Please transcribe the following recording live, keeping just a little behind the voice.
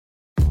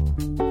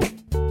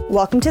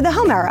Welcome to the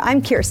Home Hour.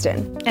 I'm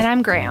Kirsten. And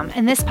I'm Graham.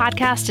 And this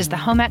podcast is the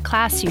home ec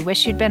class you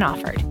wish you'd been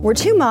offered. We're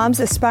two moms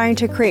aspiring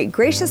to create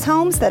gracious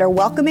homes that are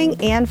welcoming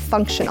and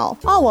functional,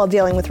 all while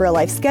dealing with real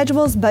life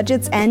schedules,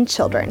 budgets, and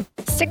children.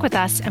 Stick with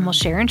us and we'll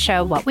share and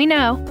show what we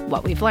know,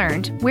 what we've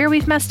learned, where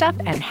we've messed up,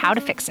 and how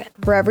to fix it.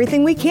 For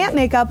everything we can't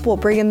make up, we'll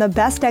bring in the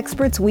best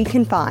experts we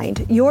can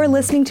find. You're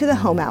listening to the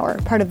Home Hour,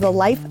 part of the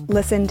Life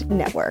Listened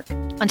Network.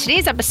 On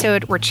today's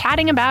episode, we're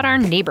chatting about our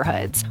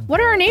neighborhoods. What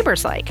are our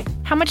neighbors like?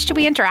 How much do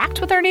we interact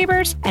with our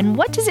neighbors? And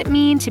what does it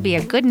mean to be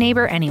a good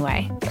neighbor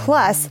anyway?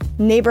 Plus,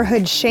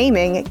 neighborhood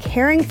shaming,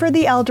 caring for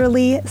the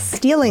elderly,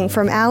 stealing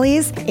from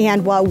alleys,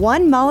 and while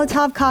one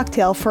Molotov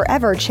cocktail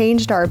forever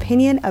changed our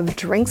opinion of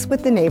drinks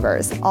with the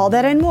neighbors. All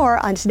that and more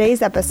on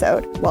today's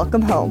episode.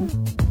 Welcome home.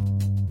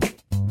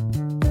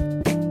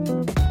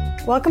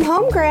 Welcome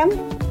home, Graham.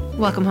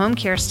 Welcome home,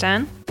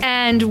 Kirsten.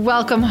 And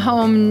welcome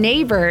home,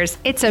 neighbors.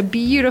 It's a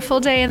beautiful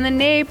day in the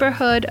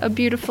neighborhood. A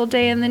beautiful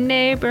day in the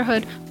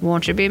neighborhood.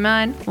 Won't you be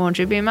mine? Won't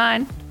you be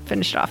mine?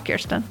 Finish it off,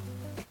 Kirsten.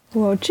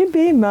 Won't you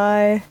be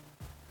my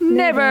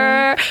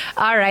neighbor?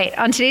 All right.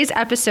 On today's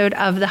episode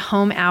of the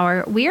Home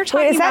Hour, we are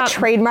talking about... Is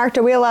that trademarked?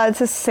 Are we allowed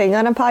to sing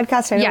on a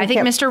podcast? I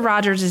think Mr.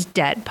 Rogers is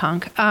dead,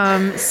 punk.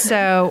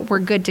 So we're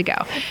good to go.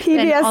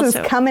 PBS also,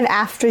 is coming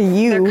after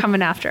you. They're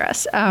coming after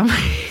us.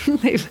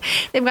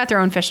 They've got their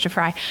own fish to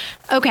fry.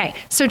 Okay.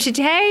 So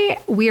today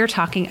we are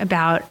talking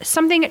about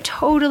something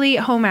totally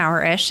Home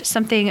Hour-ish,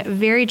 something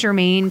very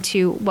germane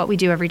to what we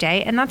do every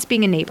day, and that's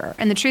being a neighbor.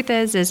 And the truth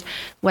is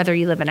whether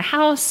you live in a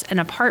house, an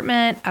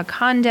apartment, a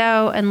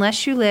condo,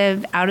 unless you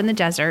live out in the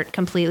desert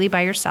completely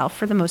by yourself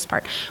for the most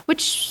part,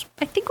 which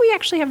I think we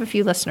actually have a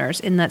few listeners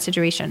in that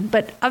situation.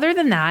 But other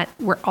than that,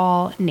 we're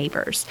all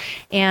neighbors.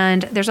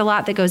 And there's a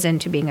lot that goes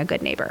into being a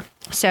good neighbor.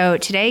 So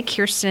today,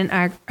 Kirsten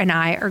and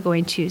I are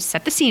going to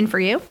set the scene for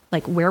you,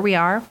 like where we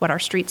are, what our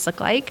streets look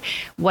like,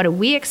 what do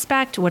we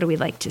expect, what do we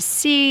like to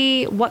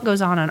see, what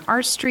goes on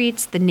our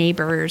streets, the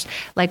neighbors.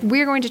 Like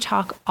we're going to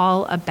talk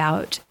all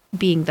about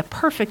being the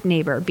perfect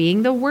neighbor,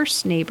 being the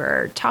worst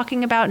neighbor,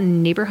 talking about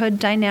neighborhood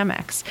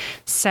dynamics.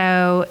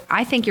 So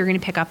I think you're going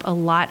to pick up a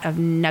lot of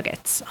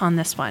nuggets on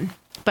this one.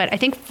 But I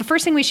think the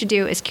first thing we should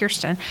do is,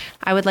 Kirsten,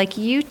 I would like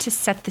you to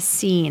set the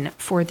scene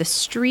for the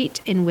street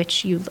in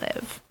which you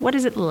live. What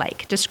is it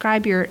like?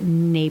 Describe your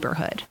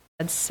neighborhood.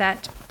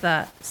 Set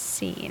the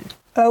scene.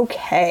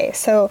 Okay,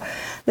 so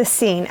the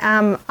scene.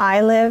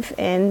 I live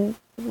in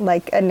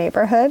like a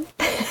neighborhood.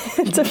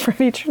 It's a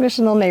pretty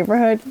traditional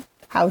neighborhood.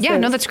 Houses. Yeah,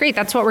 no, that's great.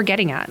 That's what we're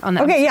getting at on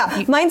that. Okay,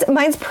 yeah.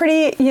 Mine's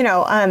pretty,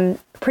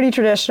 pretty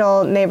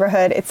traditional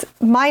neighborhood.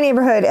 My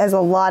neighborhood has a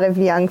lot of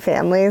young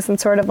families, and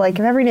sort of like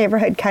every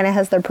neighborhood kind of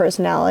has their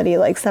personality.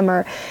 Like some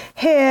are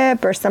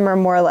hip or some are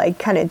more like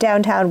kind of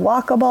downtown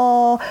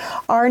walkable.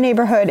 Our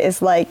neighborhood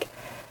is like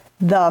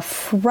the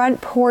front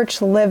porch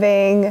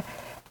living.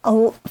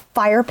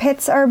 Fire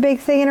pits are a big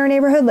thing in our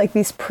neighborhood, like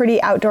these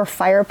pretty outdoor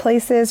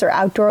fireplaces or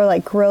outdoor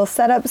like grill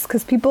setups,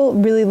 because people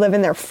really live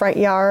in their front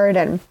yard.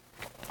 And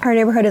our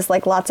neighborhood is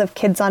like lots of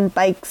kids on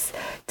bikes,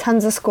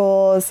 tons of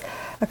schools,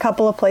 a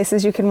couple of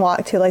places you can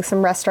walk to, like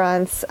some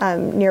restaurants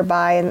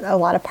nearby, and a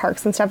lot of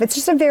parks and stuff. It's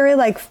just a very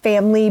like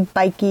family,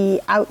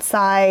 bikey,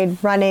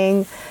 outside,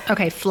 running.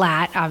 Okay,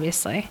 flat,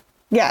 obviously.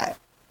 Yeah.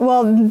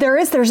 Well,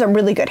 there's a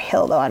really good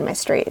hill though on my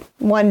street.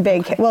 One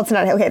big, well, it's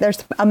not a hill. Okay,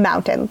 there's a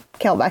mountain,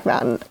 Camelback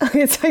Mountain. I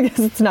guess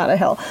it's not a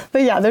hill,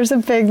 but yeah, there's a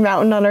big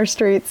mountain on our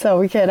street, so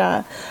we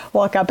can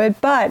walk up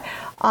it. But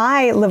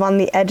I live on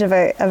the edge of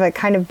a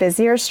kind of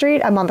busier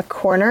street. I'm on the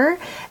corner,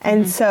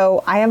 and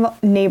so I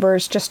have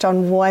neighbors just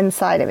on one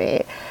side of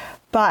me.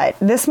 But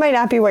this might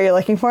not be what you're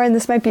looking for, and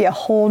this might be a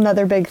whole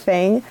nother big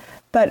thing.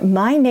 But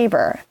my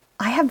neighbor,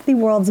 I have the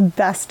world's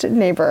best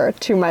neighbor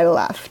to my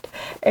left,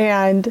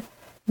 and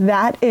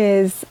that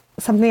is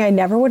something I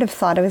never would have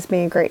thought of as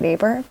being a great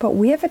neighbor, but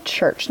we have a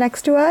church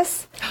next to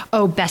us.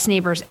 Oh, best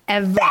neighbors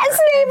ever.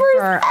 Best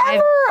neighbors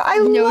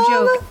ever.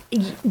 No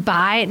joke.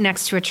 Buy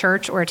next to a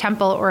church or a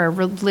temple or a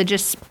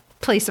religious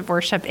place of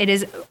worship. It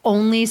is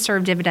only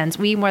served dividends.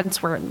 We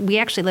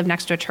actually lived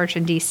next to a church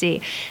in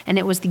DC, and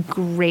it was the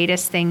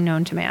greatest thing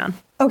known to man.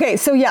 Okay,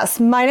 so yes,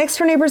 my next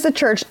door neighbor is a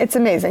church. It's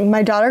amazing.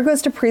 My daughter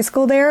goes to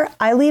preschool there.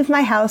 I leave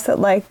my house at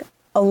like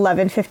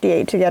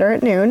 11:58 to get her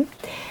at noon.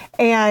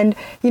 And,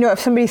 if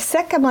somebody's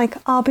sick, I'm like,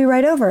 I'll be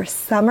right over.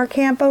 Summer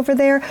camp over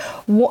there.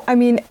 I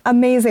mean,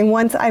 amazing.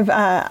 Once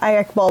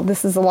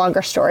this is a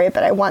longer story,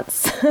 but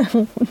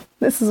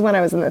this is when I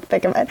was in the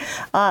thick of it.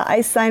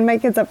 I signed my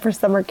kids up for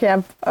summer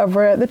camp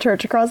over at the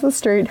church across the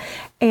street.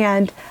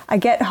 And I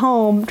get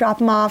home, drop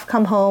them off,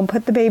 come home,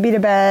 put the baby to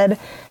bed,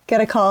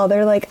 get a call.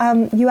 They're like,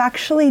 you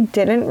actually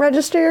didn't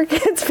register your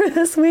kids for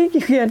this week.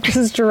 You can't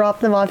just drop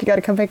them off. You got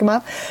to come pick them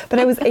up. But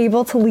I was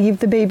able to leave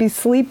the baby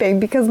sleeping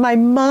because my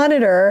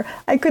monitor,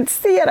 I could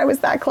see it. I was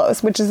that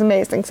close, which is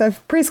amazing. So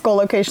preschool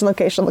location.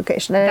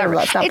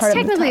 It's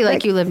technically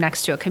like you live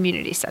next to a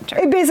community center.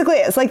 It basically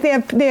is. Like they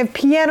have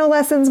piano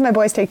lessons. My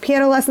boys take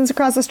piano lessons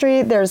across the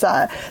street. There's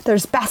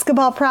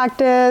basketball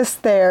practice.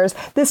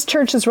 This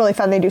church is really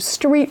fun. They do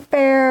string street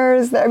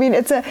fairs. I mean,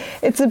 it's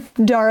a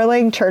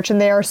darling church, and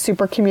they are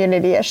super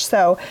community-ish.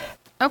 So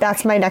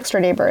that's my next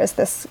door neighbor, is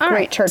this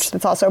great church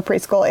that's also a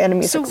preschool and a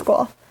music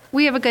school.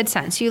 We have a good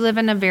sense. You live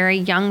in a very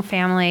young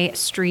family,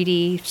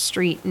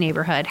 street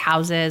neighborhood,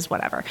 houses,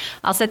 whatever.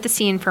 I'll set the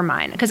scene for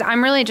mine, because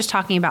I'm really just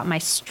talking about my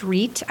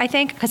street, I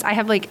think, because I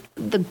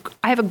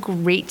have a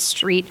great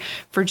street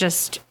for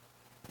just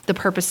the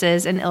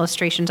purposes and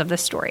illustrations of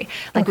this story.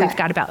 Like we've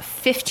got about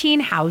 15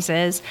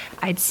 houses.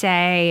 I'd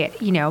say,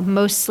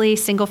 mostly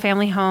single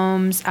family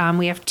homes.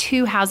 We have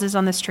 2 houses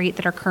on the street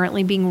that are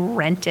currently being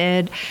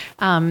rented.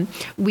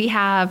 We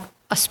have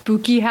a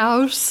spooky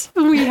house.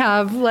 We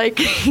have like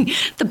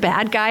the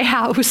bad guy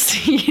house,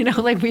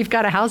 we've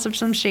got a house of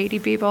some shady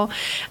people.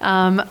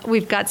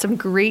 We've got some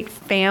great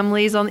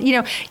families on,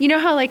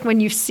 how like when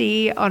you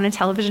see on a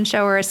television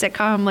show or a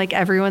sitcom, like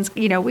everyone's,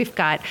 we've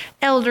got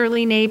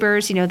elderly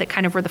neighbors, that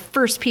kind of were the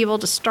first people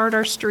to start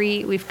our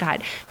street. We've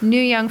got new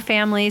young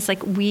families.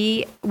 Like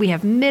we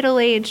have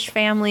middle-aged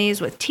families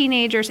with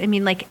teenagers. I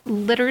mean, like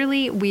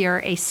literally we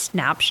are a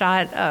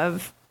snapshot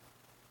of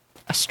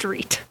a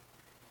street.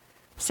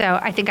 So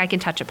I think I can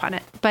touch upon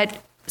it. But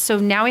so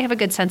now we have a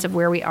good sense of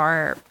where we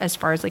are as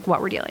far as like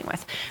what we're dealing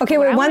with. Okay,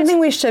 wait, one thing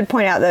we should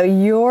point out though,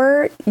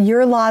 your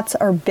lots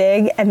are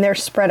big and they're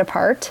spread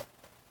apart.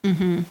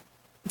 Mm-hmm.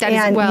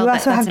 And you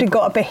also have to go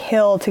up a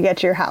hill to get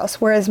to your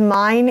house, whereas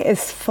mine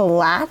is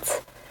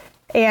flat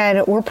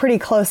and we're pretty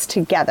close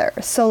together.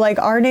 So like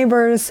our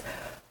neighbors,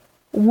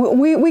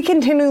 we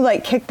continue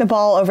like kick the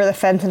ball over the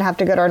fence and have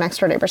to go to our next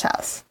door neighbor's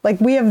house.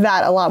 Like we have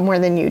that a lot more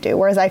than you do.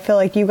 Whereas I feel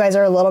like you guys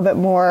are a little bit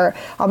more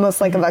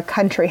almost like of a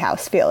country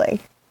house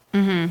feeling.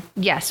 Mm-hmm.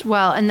 Yes.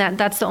 Well, and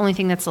that's the only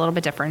thing that's a little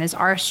bit different is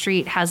our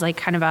street has like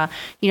kind of a,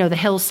 the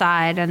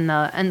hillside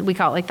and we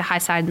call it like the high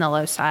side and the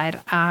low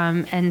side.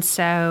 And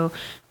so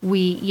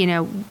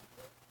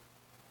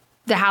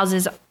the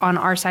houses on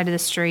our side of the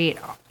street,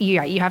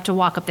 you have to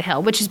walk up the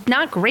hill, which is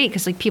not great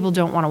because like people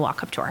don't want to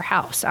walk up to our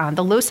house.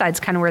 The low side's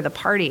kind of where the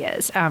party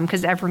is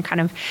because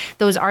everyone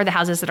those are the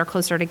houses that are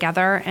closer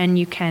together, and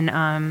you can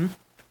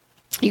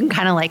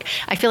kind of like,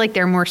 I feel like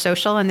they're more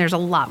social and there's a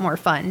lot more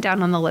fun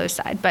down on the low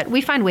side. But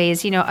we find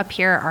ways, up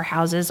here, our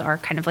houses are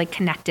kind of like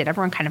connected.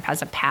 Everyone kind of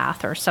has a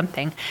path or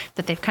something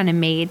that they've kind of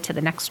made to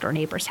the next door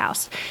neighbor's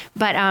house.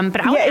 But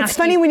it's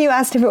funny when you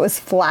asked if it was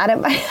flat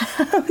at my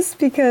house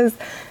because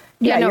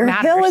your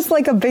hill is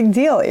like a big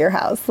deal at your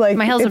house. Like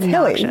my hill's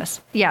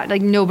obnoxious. Yeah,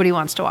 like nobody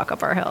wants to walk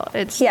up our hill.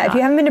 If you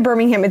haven't been to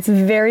Birmingham, it's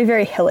very,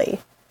 very hilly.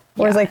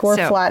 Whereas we're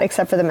flat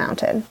except for the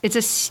mountain. It's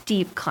a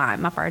steep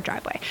climb up our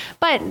driveway.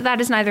 But that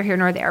is neither here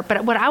nor there.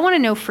 But what I want to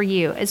know for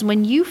you is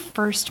when you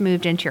first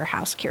moved into your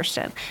house,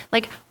 Kirsten,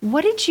 like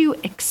what did you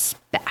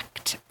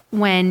expect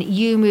when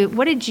you moved?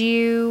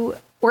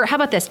 Or how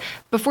about this?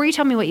 Before you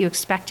tell me what you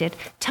expected,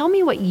 tell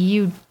me what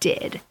you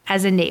did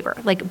as a neighbor.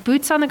 Like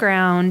boots on the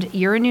ground,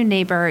 you're a new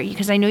neighbor,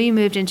 because I know you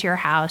moved into your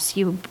house.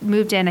 You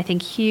moved in, I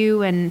think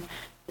Hugh and,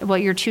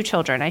 your 2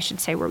 children, I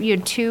should say. You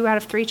had 2 out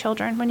of 3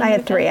 children when you moved in? I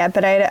had 3, yeah,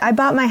 but I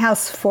bought my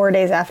house 4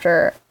 days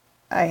after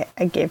I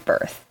gave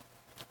birth.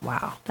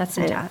 Wow, that's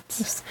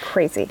intense. It's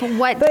crazy.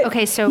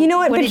 Okay, so you know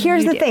what? But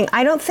here's the thing.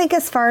 I don't think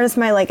as far as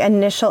my like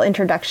initial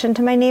introduction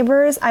to my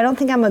neighbors, I don't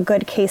think I'm a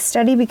good case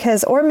study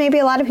or maybe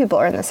a lot of people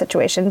are in this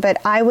situation,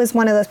 but I was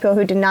one of those people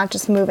who did not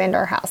just move into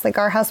our house. Like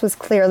our house was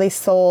clearly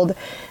sold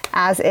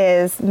as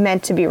is,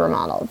 meant to be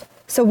remodeled.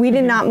 So we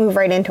did not move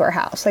right into our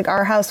house. Like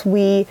our house,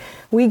 we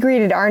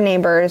greeted our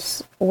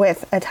neighbors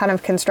with a ton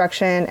of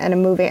construction and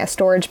a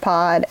storage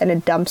pod and a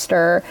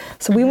dumpster.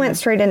 So we went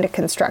straight into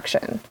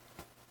construction.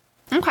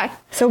 Okay.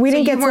 So we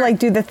didn't get to like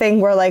do the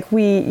thing where like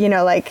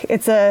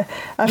it's a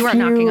few,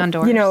 knocking on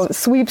doors.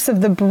 Sweeps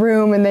of the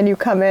broom and then you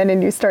come in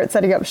and you start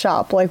setting up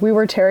shop. Like we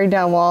were tearing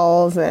down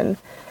walls and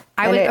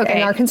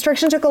our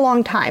construction took a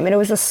long time and it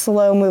was a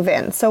slow move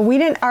in. So we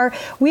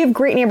have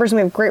great neighbors and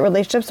we have great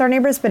relationships with our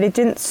neighbors, but it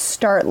didn't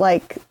start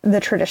like the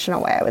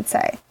traditional way, I would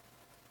say.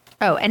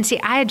 Oh, and see,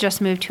 I had just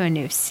moved to a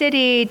new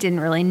city, didn't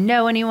really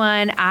know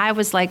anyone. I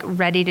was like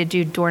ready to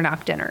do door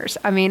knock dinners.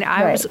 I mean,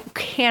 I was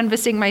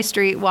canvassing my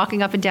street,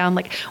 walking up and down,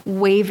 like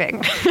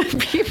waving.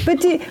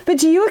 But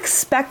do you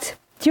expect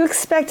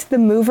the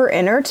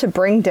mover-inner to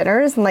bring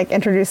dinners and like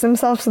introduce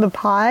themselves to the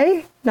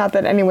pie? Not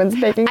that anyone's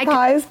baking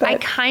pies, but I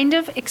kind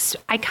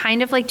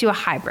of like do a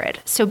hybrid.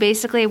 So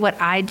basically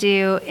what I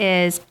do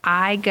is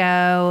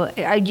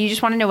you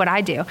just want to know what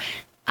I do.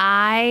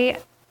 I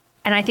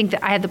think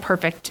that I had the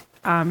perfect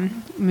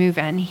move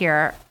in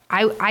here.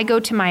 I go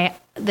to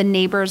the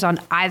neighbors on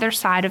either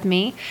side of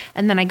me,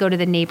 and then I go to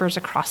the neighbors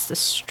across the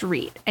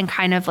street and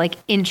kind of like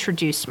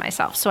introduce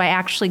myself. So I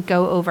actually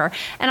go over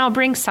and I'll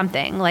bring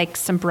something like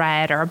some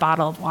bread or a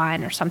bottle of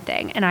wine or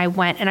something. And I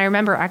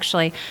remember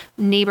actually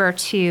neighbor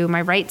to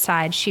my right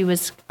side, she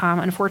was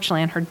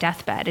unfortunately on her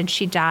deathbed and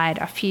she died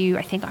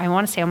I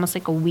want to say almost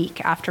like a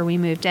week after we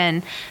moved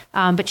in.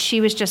 But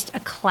she was just a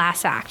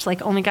class act,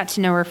 like only got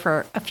to know her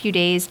for a few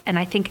days. And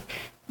I think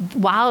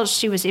while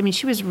she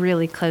was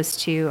really close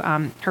to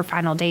her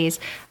final days.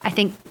 I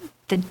think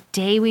the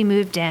day we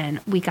moved in,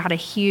 we got a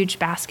huge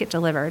basket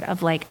delivered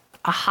of like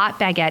a hot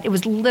baguette. It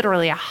was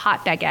literally a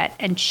hot baguette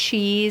and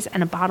cheese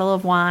and a bottle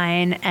of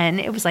wine. And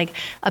it was like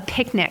a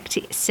picnic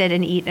to sit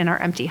and eat in our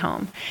empty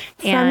home.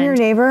 From your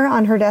neighbor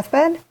on her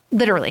deathbed?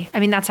 Literally. I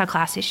mean, that's how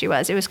classy she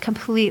was. It was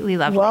completely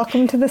lovely.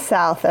 Welcome to the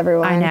South,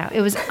 everyone. I know.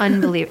 It was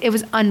unbelievable. It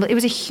was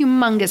a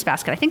humongous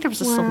basket. I think there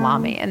was a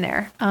salami in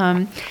there.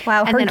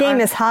 Wow, her game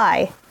is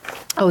high.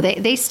 Oh,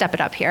 they step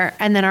it up here.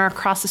 And then our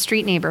across the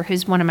street neighbor,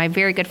 who's one of my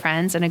very good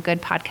friends and a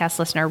good podcast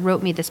listener,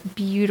 wrote me this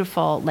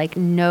beautiful like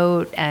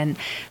note and,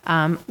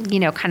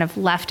 kind of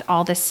left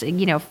all this,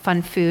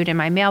 fun food in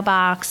my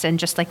mailbox and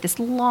just like this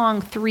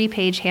long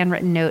 3-page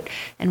handwritten note.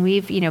 And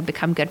we've,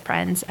 become good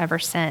friends ever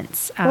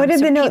since. What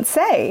did the note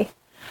say?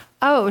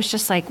 Oh, it was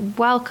just like,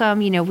 welcome,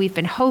 we've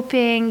been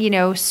hoping,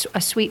 a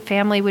sweet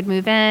family would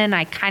move in.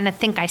 I kind of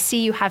think I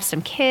see you have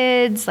some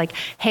kids. Like,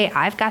 hey,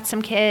 I've got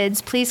some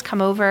kids. Please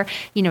come over.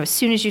 As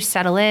soon as you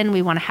settle in,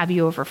 we want to have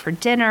you over for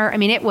dinner. I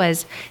mean, it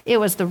was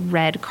the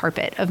red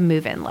carpet of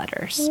move-in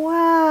letters.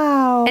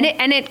 Wow.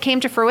 And it came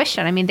to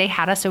fruition. I mean, they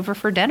had us over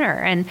for dinner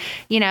and,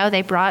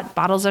 they brought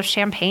bottles of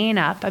champagne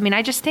up. I mean,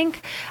 I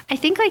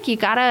think like you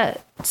got to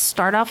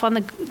start off on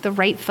the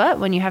right foot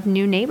when you have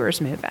new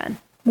neighbors move in.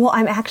 Well,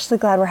 I'm actually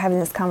glad we're having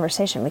this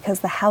conversation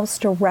because the house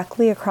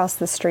directly across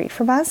the street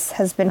from us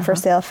has been for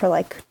sale for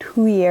like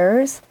 2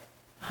 years.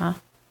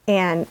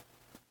 And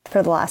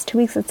for the last 2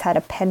 weeks, it's had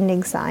a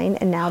pending sign,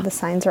 and now the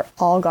signs are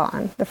all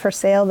gone. The for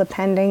sale, the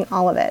pending,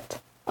 all of it.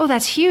 Oh,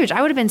 that's huge.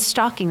 I would have been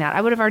stalking that.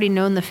 I would have already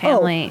known the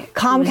family.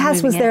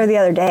 Comcast was there the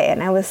other day,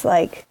 and I was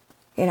like,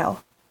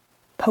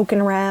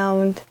 poking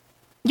around.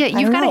 Yeah,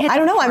 you've got to hit. I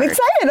don't know. I'm excited.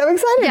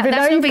 Yeah, but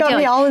now you've got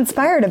me all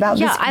inspired about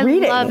this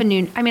reading.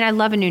 I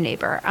love a new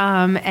neighbor.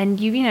 And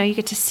you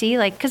get to see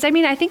because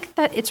I think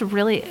that it's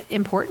really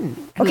important.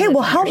 Okay,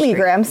 well, help me,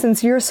 Graham,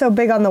 since you're so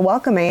big on the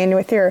welcoming and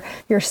with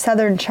your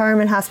Southern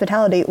charm and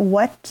hospitality.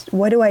 What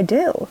do I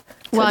do?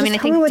 Well, I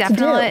think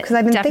definitely because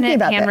I've been thinking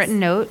about handwritten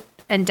note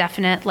and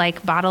definite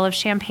bottle of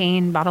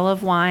champagne, bottle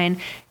of wine,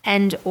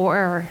 and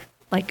or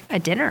a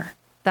dinner.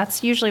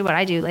 That's usually what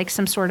I do,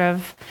 some sort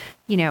of,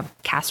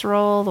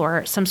 casserole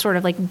or some sort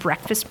of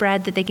breakfast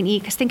bread that they can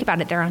eat. Because think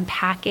about it, they're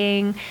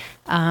unpacking.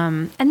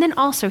 And then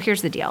also,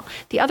 here's the deal.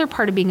 The other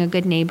part of being a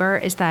good neighbor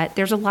is that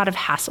there's a lot of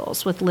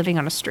hassles with living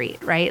on a street,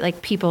 right?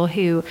 Like people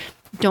who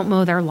don't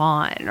mow their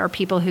lawn or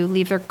people who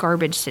leave their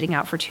garbage sitting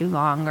out for too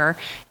long or,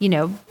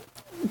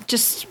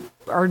 just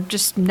are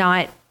just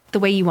not the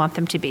way you want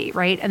them to be,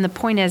 right? And the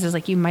point is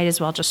you might as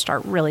well just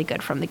start really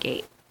good from the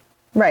gate.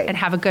 Right. And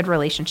have a good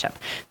relationship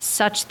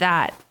such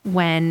that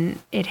when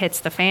it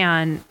hits the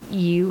fan,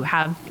 you've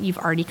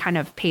already kind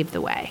of paved the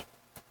way.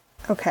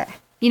 Okay.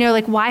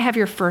 Why have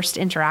your first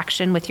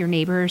interaction with your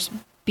neighbors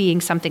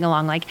being something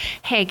along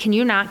hey, can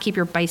you not keep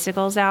your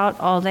bicycles out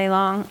all day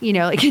long?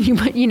 Can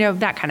you,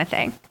 that kind of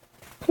thing.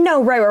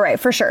 No, right.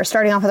 For sure.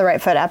 Starting off with the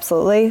right foot.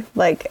 Absolutely.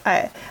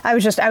 I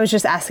was just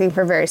asking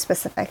for very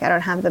specific. I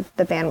don't have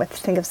the bandwidth to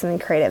think of something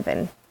creative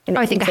and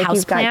I think a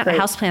houseplant. A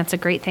houseplant's a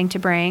great thing to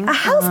bring. A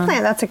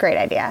houseplant, that's a great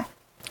idea.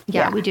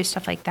 Yeah, we do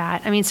stuff like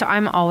that. So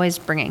I'm always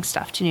bringing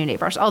stuff to new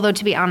neighbors. Although,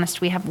 to be honest,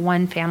 we have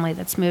one family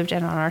that's moved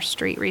in on our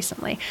street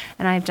recently,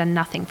 and I've done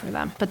nothing for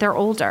them. But they're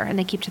older, and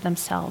they keep to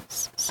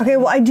themselves. So. Okay,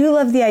 well, I do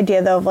love the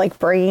idea, though, of,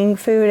 bringing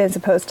food as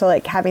opposed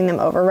to, having them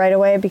over right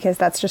away, because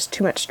that's just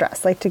too much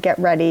stress, to get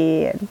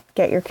ready and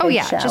get your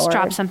kids showered. Just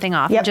drop something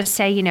off. Yep. And just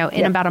say,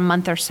 in about a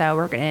month or so,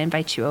 we're going to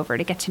invite you over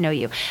to get to know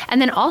you.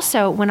 And then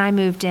also, when I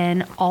moved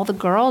in, all the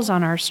girls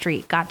on our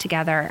street got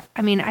together.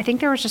 I think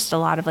there was just a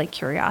lot of,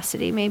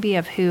 curiosity, maybe,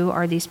 of who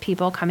are these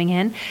people coming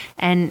in.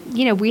 And,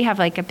 we have,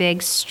 a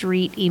big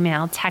street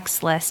email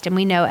text list, and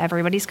we know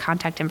everybody's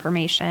contact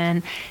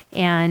information.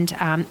 And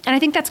I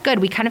think that's good.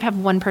 We kind of have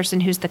one person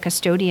who's the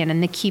custodian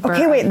and the keeper.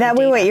 Okay,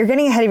 wait, you're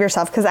getting ahead of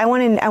yourself, because I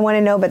want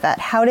to know about that.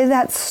 How did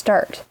that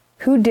start?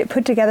 Who did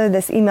put together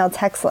this email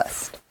text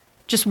list?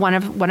 Just one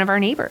of our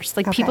neighbors.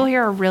 People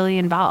here are really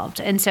involved.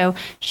 And so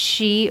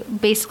she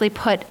basically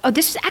put,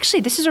 this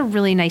is a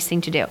really nice thing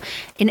to do.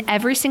 In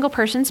every single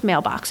person's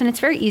mailbox, and it's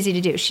very easy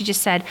to do. She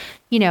just said,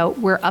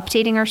 we're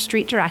updating our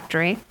street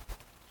directory.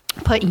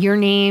 Put your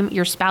name,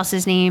 your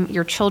spouse's name,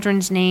 your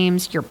children's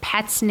names, your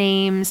pets'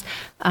 names.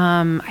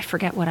 I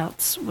forget what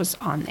else was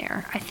on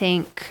there. I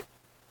think,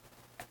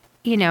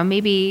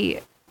 maybe,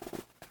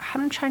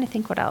 I'm trying to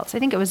think what else. I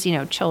think it was,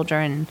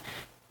 children,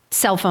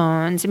 cell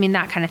phones,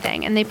 that kind of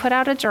thing. And they put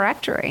out a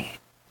directory.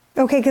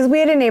 Okay, because we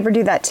had a neighbor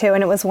do that too.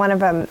 And it was one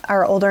of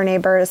our older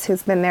neighbors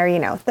who's been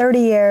there, 30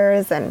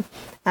 years. And,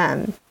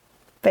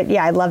 but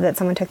yeah, I love that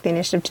someone took the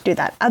initiative to do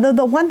that. Although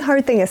the one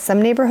hard thing is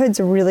some neighborhoods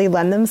really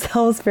lend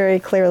themselves very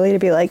clearly to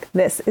be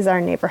this is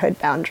our neighborhood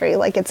boundary.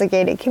 It's a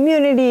gated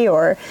community,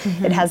 or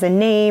it has a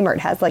name, or it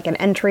has an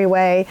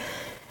entryway.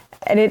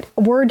 And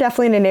we're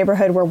definitely in a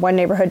neighborhood where one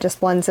neighborhood just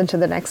blends into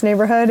the next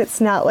neighborhood.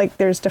 It's not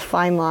there's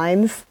defined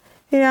lines,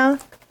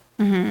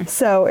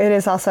 So it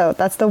is also,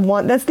 that's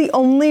the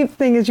only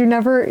thing is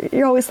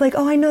you're always like,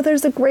 oh, I know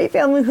there's a great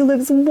family who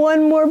lives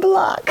one more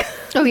block.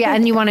 Oh yeah,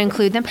 and you want to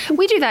include them.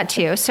 We do that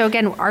too. So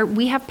again,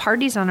 we have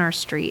parties on our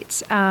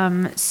streets.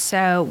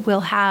 So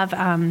we'll have,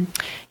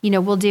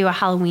 we'll do a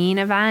Halloween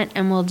event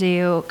and we'll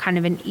do kind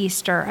of an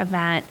Easter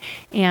event,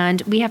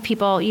 and we have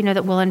people,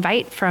 that we'll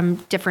invite from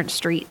different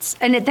streets.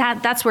 And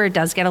that's where it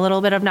does get a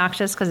little bit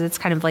obnoxious because it's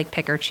kind of like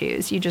pick or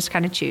choose. You just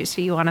kind of choose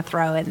who you want to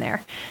throw in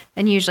there.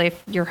 And usually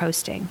if you're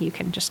hosting, you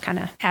can just kind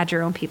of add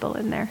your own people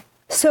in there.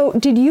 So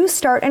did you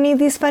start any of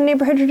these fun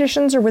neighborhood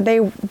traditions, or were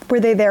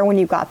they there when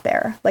you got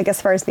there? Like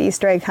as far as the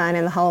Easter egg hunt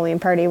and the Halloween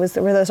party, were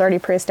those already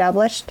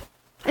pre-established?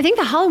 I think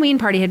the Halloween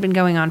party had been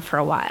going on for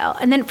a while.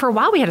 And then for a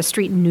while we had a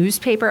street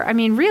newspaper. I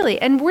mean,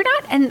 really, and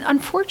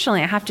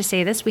unfortunately, I have to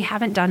say this, we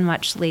haven't done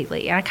much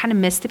lately. I kind of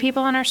miss the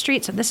people on our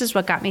street. So this is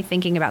what got me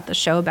thinking about the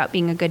show about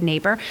being a good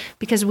neighbor,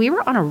 because we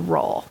were on a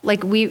roll.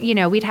 Like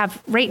we'd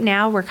have, right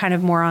now we're kind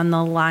of more on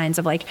the lines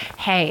of like,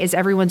 hey, is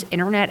everyone's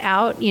internet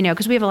out?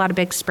 Because we have a lot of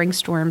big spring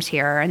storms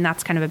here, and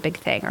that's kind of a big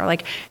thing. Or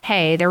like,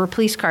 hey, there were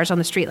police cars on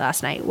the street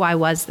last night. Why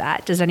was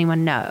that? Does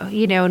anyone know?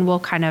 And we'll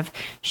kind of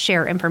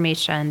share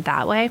information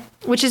that way,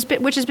 which has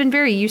been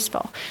very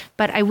useful.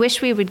 But I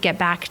wish we would get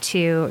back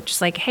to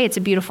just like, hey, it's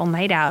a beautiful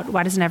night out.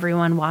 Why doesn't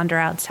everyone wander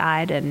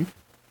outside and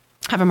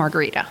have a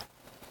margarita?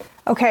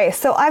 Okay,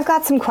 so I've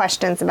got some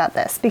questions about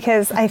this,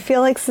 because I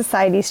feel like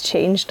society's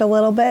changed a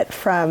little bit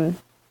from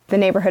the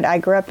neighborhood I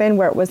grew up in,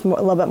 where it was a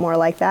little bit more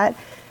like that.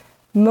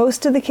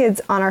 Most of the kids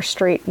on our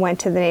street went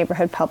to the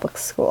neighborhood public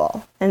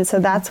school. And so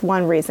that's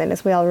one reason,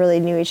 is we all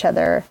really knew each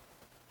other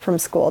from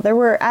school. There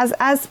were,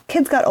 as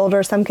kids got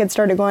older, some kids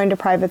started going to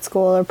private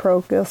school or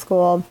parochial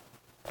school.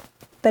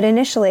 But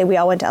initially, we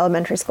all went to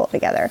elementary school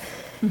together.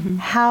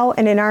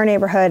 And in our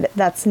neighborhood,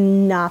 that's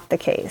not the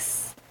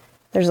case.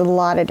 There's a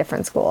lot of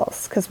different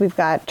schools, because we've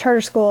got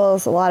charter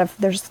schools,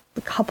 there's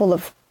a couple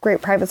of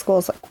great private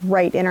schools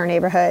right in our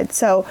neighborhood.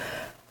 So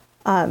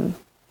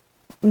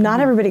not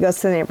everybody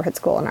goes to the neighborhood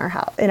school in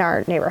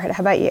our neighborhood.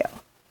 How about you?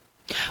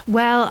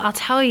 Well, I'll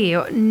tell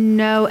you,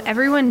 no,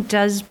 everyone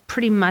does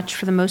pretty much,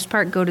 for the most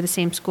part, go to the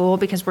same school,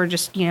 because we're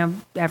just,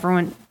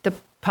 the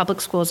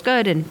public school is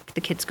good and the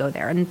kids go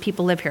there, and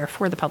people live here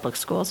for the public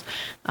schools,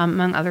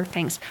 among other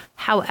things.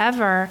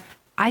 However,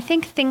 I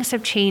think things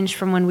have changed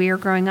from when we were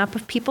growing up.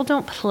 If people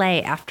don't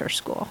play after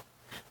school.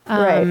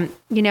 Right.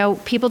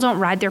 People don't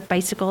ride their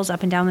bicycles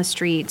up and down the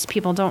streets.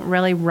 People don't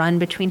really run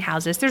between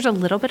houses. There's a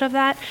little bit of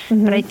that,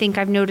 but I think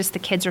I've noticed the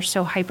kids are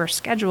so hyper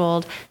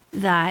scheduled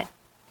that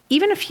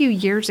even a few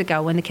years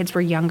ago, when the kids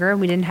were younger and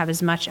we didn't have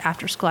as much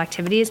after school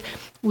activities,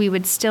 we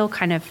would still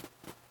kind of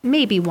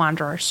maybe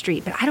wander our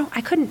street. But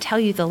I couldn't tell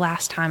you the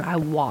last time I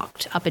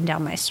walked up and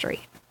down my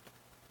street.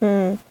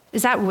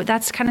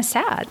 That's kind of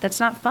sad. That's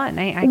not fun.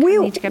 I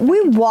need to get back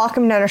we into walk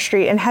them down our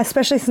street, and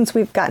especially since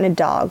we've gotten a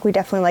dog, we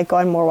definitely like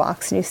going more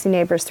walks, and you see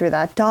neighbors through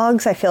that.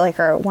 Dogs, I feel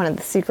like, are one of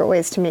the secret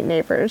ways to meet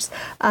neighbors.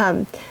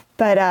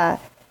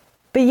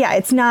 But yeah,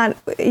 it's not,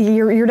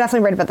 you're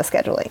definitely right about the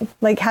scheduling.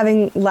 Like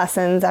having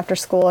lessons after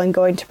school and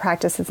going to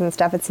practices and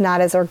stuff, it's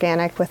not as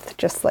organic with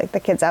just like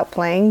the kids out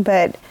playing.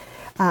 But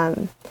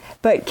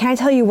can I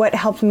tell you what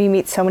helped me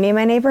meet so many of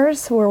my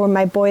neighbors were when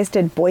my boys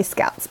did Boy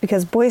Scouts,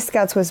 because Boy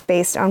Scouts was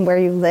based on where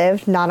you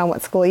lived, not on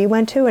what school you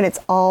went to. And it's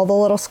all the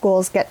little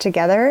schools get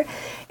together.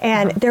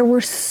 And there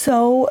were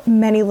so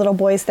many little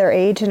boys their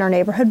age in our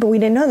neighborhood, but we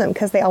didn't know them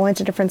because they all went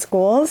to different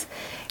schools.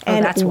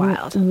 And that's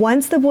wild.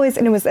 Once the boys,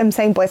 and I'm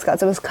saying Boy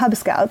Scouts, it was Cub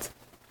Scouts.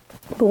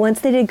 But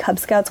once they did Cub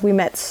Scouts, we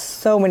met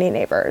so many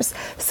neighbors.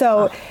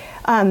 So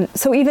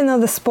even though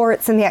the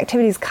sports and the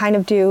activities kind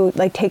of do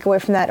like take away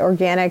from that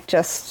organic,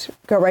 just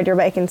go ride your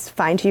bike and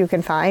find who you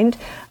can find,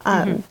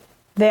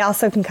 they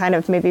also can kind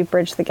of maybe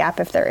bridge the gap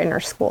if they're in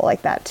our school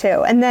like that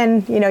too. And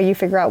then, you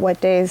figure out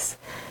what days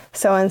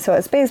so-and-so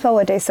is baseball,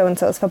 what day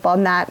so-and-so is football,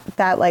 and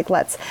that like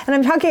lets, and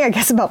I'm talking, I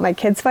guess, about my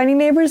kids finding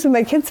neighbors, but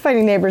my kids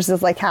finding neighbors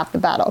is like half the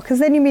battle, because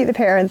then you meet the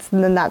parents,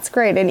 and then that's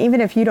great. And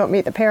even if you don't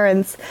meet the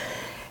parents,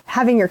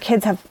 having your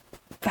kids have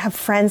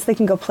friends they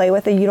can go play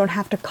with, and you don't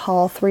have to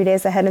call 3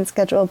 days ahead and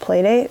schedule a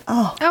play date.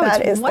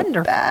 That is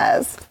wonderful. The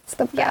best. It's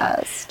the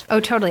best. Oh,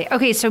 totally.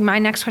 Okay, so my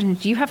next question,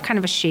 do you have kind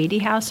of a shady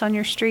house on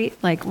your street,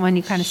 like one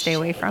you kind of stay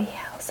away from? Shady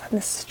house on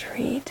the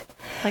street.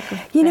 Like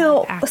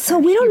so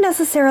we don't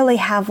necessarily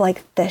have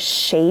like the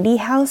shady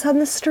house on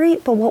the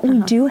street, but what we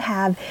do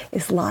have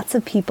is lots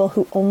of people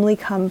who only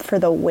come for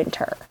the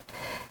winter.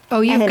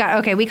 Oh,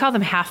 we call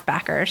them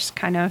halfbackers,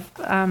 kind of.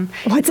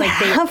 What's like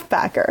a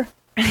halfbacker?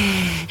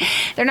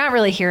 They're not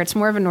really here. It's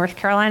more of a North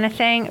Carolina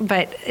thing,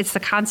 but it's the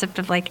concept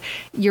of like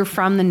you're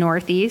from the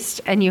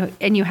Northeast and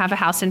you have a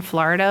house in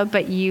Florida,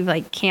 but you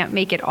like can't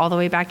make it all the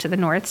way back to the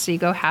north, so you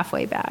go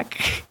halfway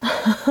back.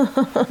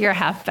 You're a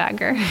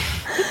halfbacker.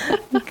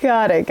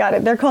 Got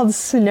it. They're called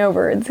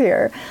snowbirds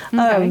here.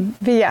 Okay.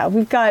 But yeah,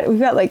 we've got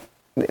like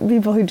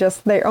people who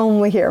they're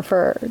only here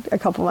for a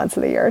couple months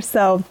of the year.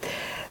 So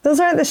Those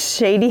aren't the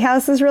shady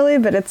houses really,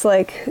 but it's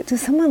like,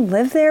 does someone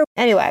live there?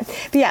 Anyway,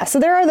 but yeah, so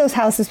there are those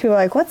houses people are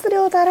like, what's the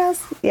deal with that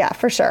house? Yeah,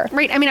 for sure.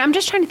 Right. I mean, I'm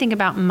just trying to think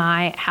about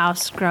my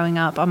house growing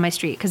up on my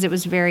street because it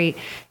was very,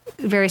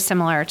 very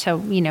similar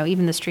to,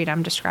 even the street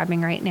I'm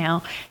describing right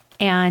now.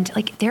 And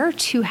like, there are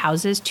 2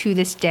 houses to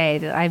this day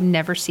that I've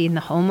never seen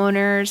the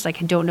homeowners.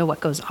 Like, I don't know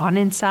what goes on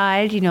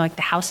inside. Like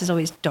the house is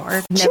always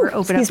dark. Never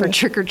open up for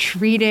trick or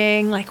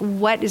treating. Like,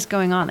 what is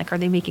going on? Like, are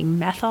they making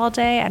meth all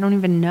day? I don't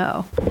even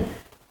know.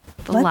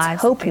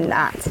 Let's hope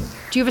not.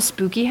 Do you have a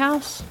spooky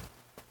house?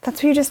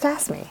 That's what you just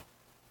asked me.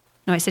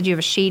 No, I said you have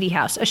a shady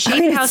house. A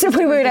shady house.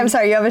 Wait, I'm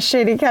sorry. You have a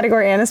shady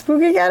category and a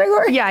spooky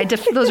category? Yeah,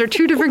 those are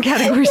 2 different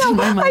categories in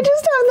my mind. I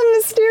just have the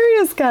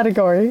mysterious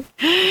category.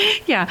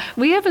 Yeah,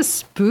 we have a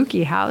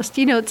spooky house.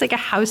 It's like a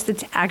house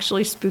that's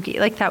actually spooky.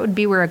 Like that would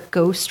be where a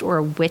ghost or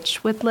a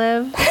witch would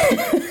live.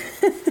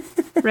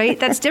 Right?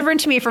 That's different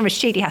to me from a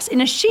shady house. In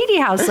a shady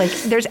house, like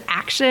there's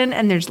action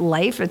and there's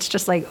life. It's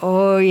just like,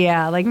 oh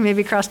yeah, like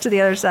maybe cross to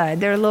the other side.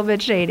 They're a little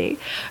bit shady.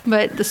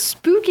 But the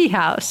spooky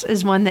house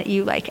is one that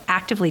you like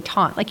actively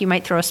taunt. Like you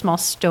might throw a small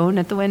stone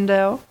at the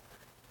window.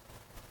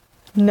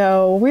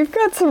 No, we've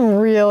got some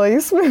really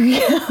spooky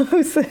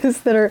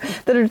houses that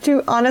are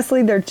too,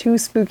 honestly, they're too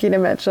spooky to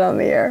mention on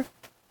the air.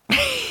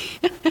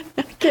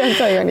 I can't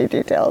tell you any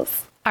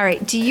details. All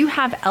right. Do you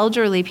have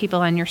elderly people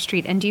on your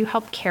street and do you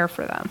help care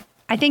for them?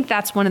 I think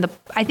that's one of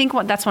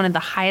the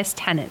highest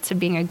tenets of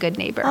being a good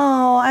neighbor.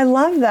 Oh, I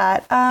love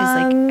that.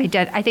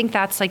 I think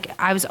that's like,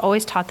 I was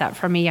always taught that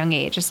from a young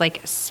age, is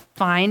like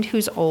find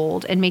who's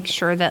old and make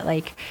sure that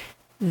like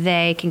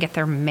they can get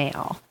their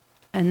mail.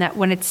 And that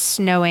when it's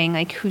snowing,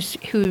 like who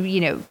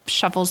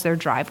shovels their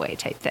driveway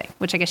type thing,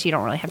 which I guess you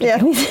don't really have to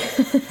do.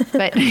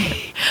 But,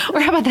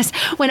 or how about this?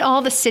 When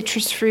all the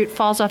citrus fruit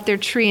falls off their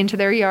tree into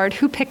their yard,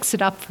 who picks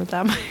it up for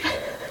them?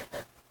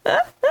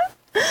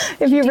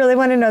 If you really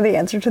want to know the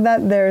answer to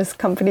that, there's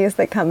companies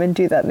that come and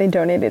do that. And they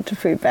donate it to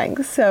food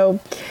banks. So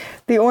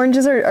the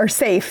oranges are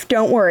safe.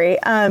 Don't worry.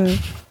 I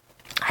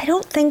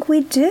don't think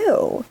we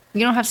do. You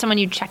don't have someone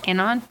you check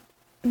in on?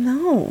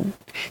 No.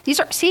 I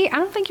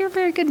don't think you're a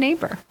very good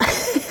neighbor.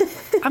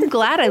 I'm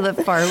glad I live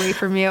far away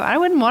from you. I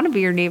wouldn't want to be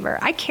your neighbor.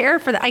 I care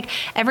for that. Like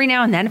every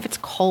now and then, if it's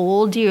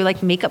cold, you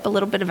like make up a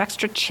little bit of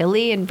extra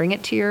chili and bring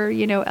it to your,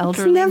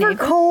 elderly neighbor. It's never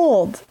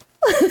cold.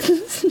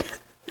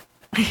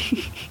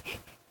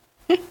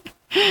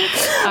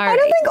 I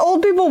don't think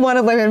old people want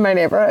to live in my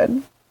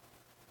neighborhood.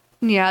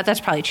 Yeah, that's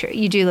probably true.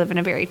 You do live in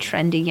a very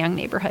trendy young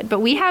neighborhood. But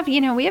we have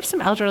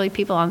some elderly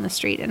people on the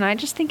street. And I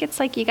just think it's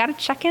like you got to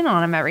check in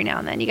on them every now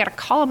and then. You got to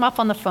call them up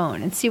on the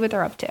phone and see what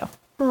they're up to.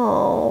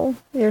 Oh,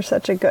 you're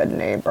such a good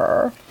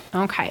neighbor.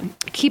 Okay.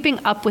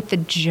 Keeping up with the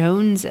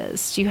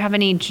Joneses. Do you have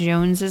any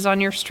Joneses on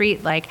your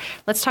street? Like,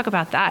 let's talk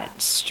about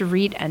that.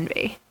 Street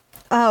envy.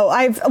 Oh,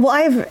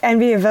 I have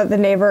envy of the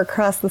neighbor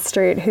across the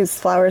street whose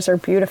flowers are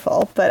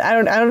beautiful, but I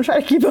don't try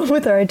to keep up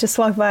with her. I just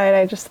walk by and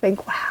I just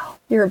think, wow,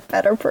 you're a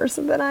better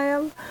person than I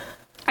am.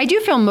 I do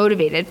feel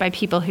motivated by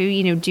people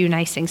who, do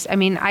nice things. I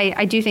mean,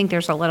 I do think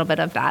there's a little bit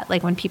of that,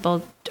 like when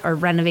people are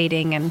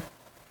renovating and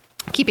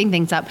keeping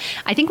things up.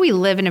 I think we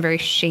live in a very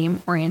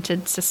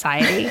shame-oriented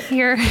society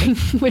here,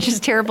 which is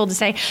terrible to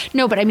say.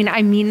 No, but I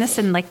mean this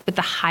in like with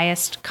the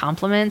highest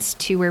compliments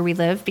to where we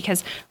live,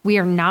 because we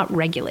are not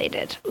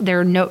regulated. There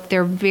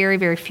are very,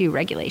 very few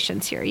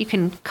regulations here. You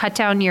can cut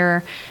down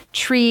your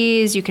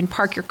trees, you can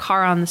park your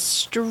car on the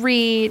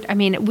street. I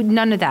mean,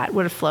 none of that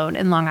would have flown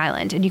in Long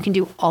Island, and you can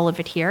do all of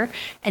it here,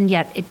 and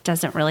yet it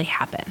doesn't really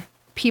happen.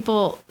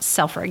 People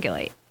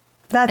self-regulate.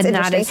 That's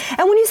interesting.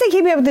 And when you say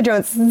keeping up with the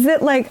Joneses, is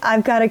it like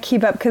I've got to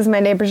keep up because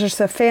my neighbors are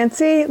so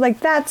fancy? Like,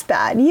 that's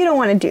bad. You don't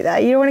want to do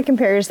that. You don't want to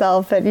compare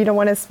yourself, and you don't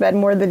want to spend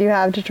more than you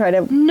have to try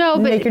to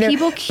make your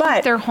people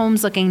keep their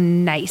homes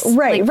looking nice.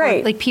 Right,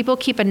 right. Like, people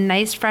keep a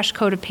nice, fresh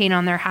coat of paint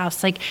on their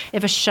house. Like,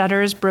 if a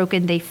shutter is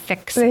broken, they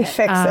fix it. They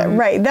fix it,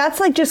 right. That's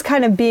like just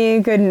kind of being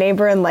a good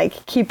neighbor and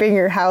like keeping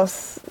your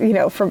house,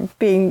 from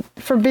being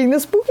the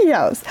spooky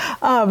house.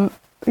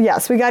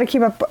 Yes, we got to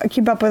keep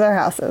up with our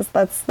houses.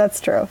 That's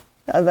true.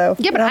 Although,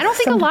 yeah, but I don't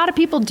think a lot of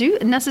people do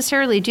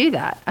necessarily do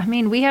that. I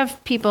mean, we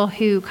have people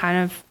who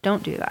kind of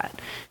don't do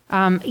that.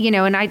 And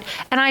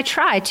I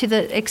try to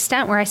the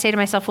extent where I say to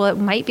myself, well, it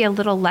might be a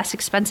little less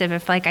expensive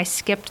if like I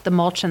skipped the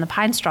mulch and the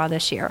pine straw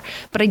this year.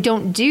 But I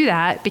don't do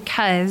that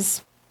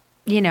because,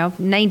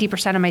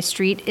 90% of my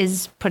street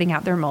is putting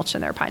out their mulch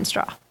and their pine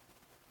straw.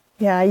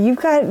 Yeah, you've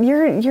got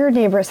your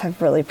neighbors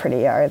have really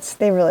pretty yards.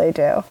 They really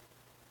do.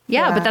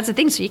 Yeah, but that's the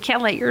thing. So you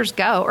can't let yours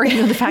go. Or,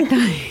 the fact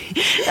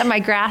that my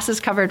grass is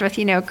covered with,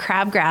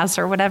 crabgrass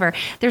or whatever.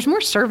 There's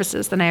more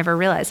services than I ever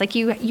realized. Like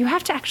you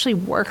have to actually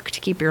work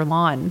to keep your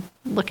lawn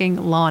looking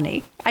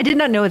lawny. I did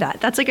not know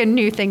that. That's like a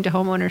new thing to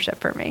home ownership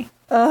for me.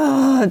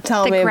 Oh,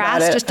 tell me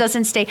about it. Grass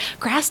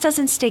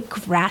doesn't stay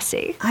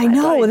grassy. I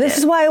know. This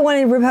is why I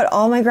want to rip out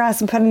all my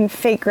grass and put in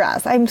fake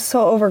grass. I'm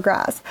so over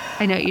grass.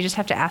 I know. You just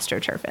have to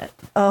AstroTurf it.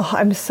 Oh,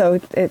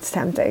 it's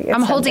tempting.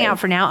 I'm holding out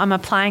for now. I'm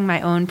applying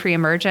my own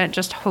pre-emergent,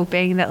 just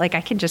hoping that like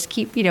I can just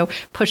keep,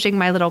 pushing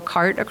my little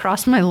cart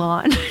across my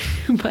lawn.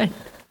 But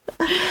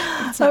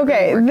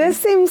Okay, this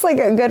seems like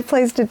a good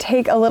place to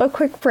take a little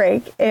quick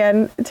break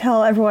and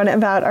tell everyone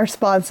about our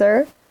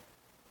sponsor,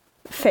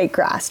 Fake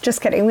Grass.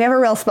 Just kidding. We have a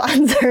real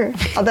sponsor.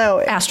 Although,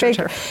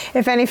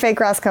 if any fake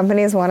grass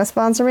companies want to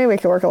sponsor me, we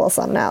could work a little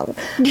something out.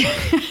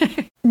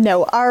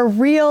 No, our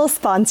real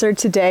sponsor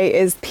today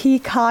is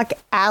Peacock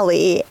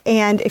Alley.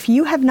 And if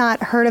you have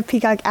not heard of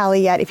Peacock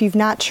Alley yet, if you've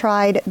not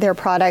tried their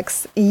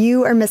products,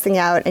 you are missing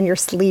out and your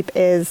sleep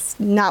is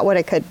not what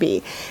it could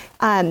be.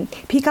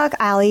 Peacock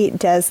Alley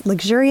does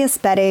luxurious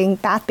bedding,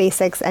 bath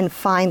basics, and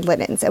fine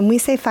linens. And we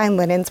say fine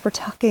linens, we're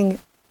talking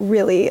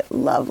really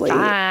lovely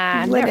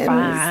linens. They're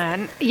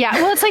fine. Yeah,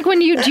 well, it's like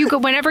when you go,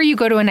 whenever you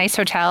go to a nice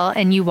hotel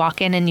and you walk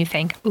in and you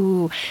think,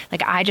 ooh,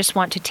 like I just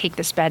want to take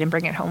this bed and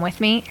bring it home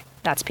with me.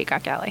 That's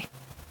Peacock Alley.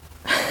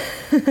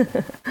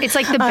 It's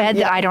like the bed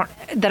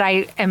that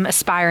I am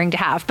aspiring to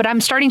have, but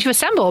I'm starting to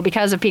assemble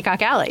because of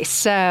Peacock Alley.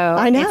 So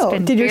I know. It's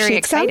been Did your very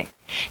sheets exciting. come?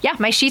 Yeah,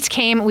 my sheets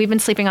came. We've been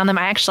sleeping on them.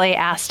 I actually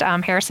asked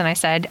Harrison, I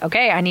said,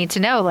 okay, I need to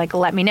know, like,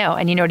 let me know.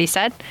 And you know what he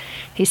said?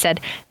 He said,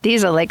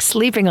 these are like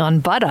sleeping on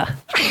butter.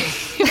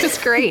 It was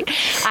great.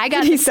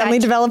 Did he suddenly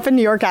develop a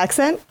New York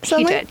accent?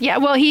 Suddenly? He did. Yeah,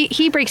 well,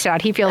 he breaks it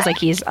out. He feels like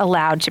he's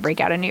allowed to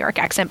break out a New York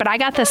accent. But I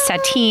got the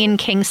sateen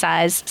king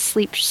size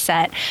sleep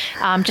set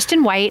just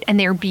in white, and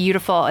they're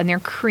beautiful and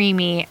they're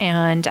creamy.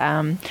 And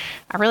I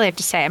really have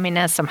to say, I mean,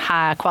 that's some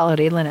high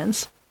quality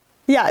linens.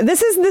 Yeah,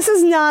 this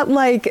is not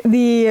like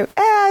the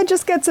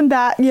just get some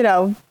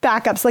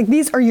backups. Like,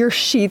 these are your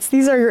sheets.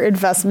 These are your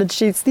investment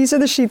sheets. These are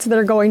the sheets that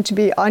are going to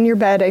be on your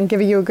bed and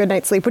giving you a good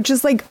night's sleep, which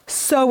is like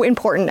so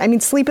important. I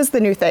mean, sleep is the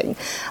new thing,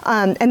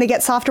 and they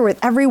get softer with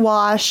every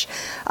wash.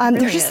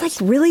 They're just like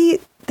really.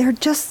 They're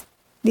just.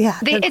 Yeah,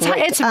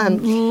 it's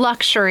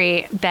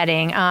luxury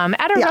bedding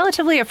at a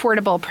relatively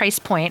affordable price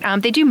point.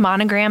 They do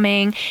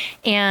monogramming,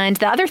 and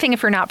the other thing,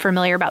 if you're not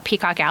familiar about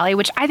Peacock Alley,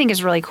 which I think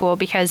is really cool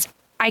because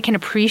I can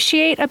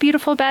appreciate a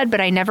beautiful bed, but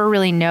I never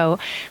really know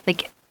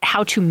like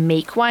how to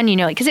make one,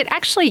 because it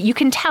actually, you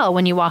can tell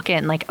when you walk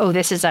in, like, oh,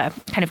 this is a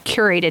kind of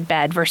curated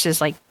bed versus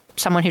like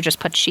someone who just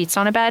puts sheets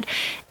on a bed.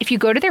 If you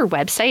go to their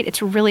website,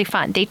 it's really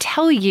fun. They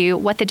tell you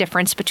what the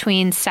difference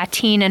between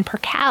sateen and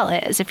percale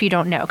is, if you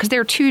don't know, because there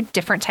are two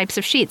different types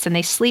of sheets and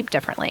they sleep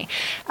differently.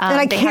 And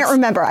I can't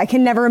remember. I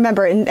can never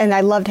remember. And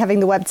I loved having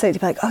the website to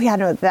be like, oh yeah,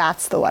 no,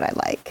 that's the one I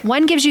like.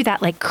 One gives you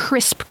that like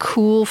crisp,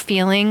 cool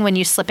feeling when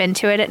you slip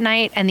into it at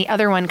night, and the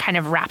other one kind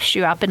of wraps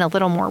you up in a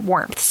little more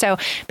warmth. So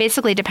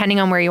basically, depending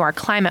on where you are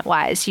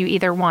climate-wise, you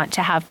either want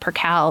to have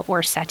percale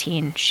or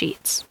sateen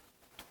sheets.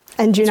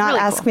 And do not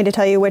ask me to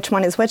tell you which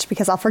one is which,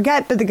 because I'll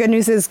forget. But the good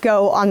news is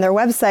go on their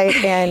website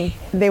and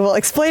they will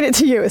explain it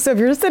to you. So if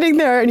you're sitting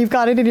there and you've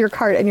got it in your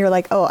cart and you're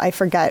like, oh, I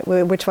forget,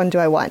 which one do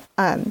I want?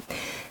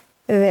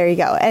 There you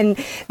go. And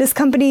this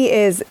company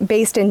is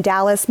based in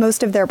Dallas.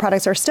 Most of their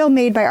products are still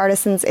made by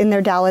artisans in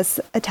their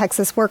Dallas,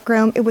 Texas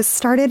workroom. It was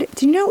started,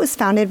 do you know it was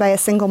founded by a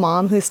single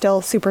mom who's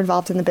still super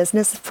involved in the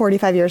business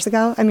 45 years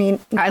ago? I mean,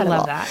 incredible. I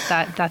love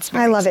that. That's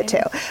very I love exciting.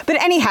 It too.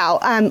 But anyhow,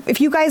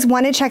 if you guys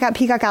want to check out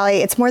Peacock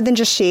Alley, it's more than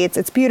just sheets.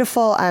 It's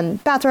beautiful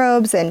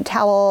bathrobes and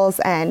towels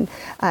and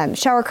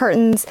shower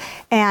curtains.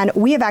 And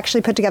we have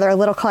actually put together a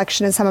little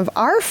collection of some of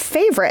our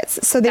favorites.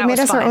 So they made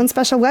us our own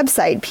special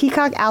website,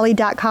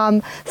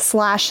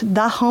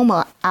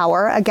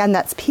 peacockalley.com/thehomehour. Again,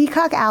 that's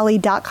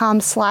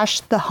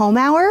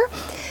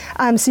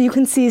peacockalley.com/thehomehour. So you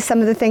can see some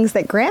of the things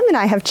that Graham and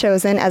I have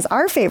chosen as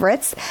our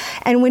favorites.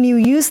 And when you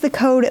use the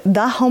code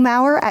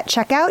TheHomeHour at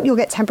checkout, you'll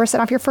get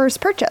 10% off your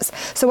first purchase.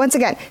 So once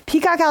again,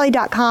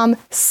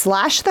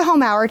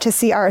 peacockalley.com/thehomehour to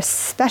see our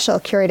special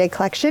curated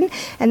collection,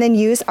 and then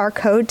use our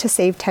code to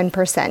save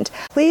 10%.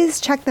 Please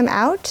check them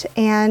out,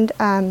 and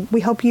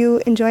we hope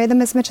you enjoy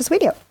them as much as we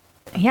do.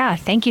 Yeah,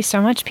 thank you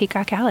so much,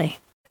 Peacock Alley.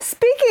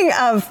 Speaking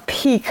of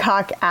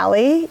Peacock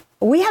Alley,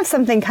 we have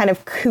something kind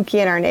of kooky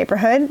in our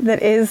neighborhood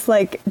that is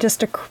like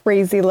just a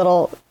crazy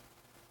little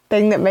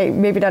thing that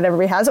maybe not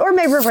everybody has, or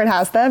maybe everyone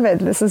has them.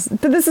 And this is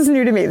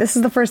new to me. This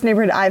is the first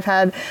neighborhood I've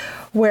had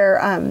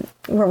where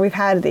we've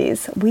had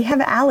these. We have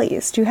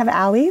alleys. Do you have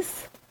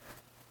alleys?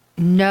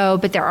 No,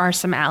 but there are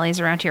some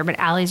alleys around here, but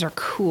alleys are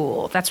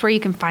cool. That's where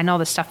you can find all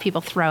the stuff people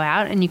throw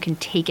out and you can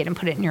take it and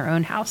put it in your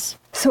own house.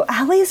 So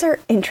alleys are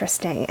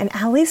interesting, and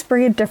alleys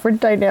bring a different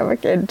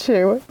dynamic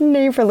into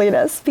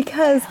neighborliness,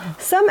 because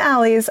some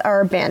alleys are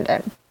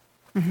abandoned.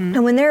 Mm-hmm.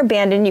 And when they're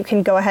abandoned, you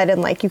can go ahead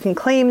and you can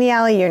claim the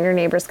alley, you and your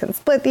neighbors can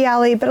split the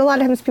alley. But a lot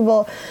of times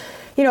people,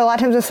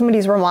 if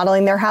somebody's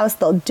remodeling their house,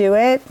 they'll do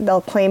it, they'll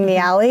claim the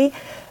alley.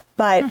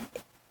 But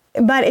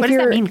what does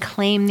that mean,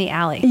 claim the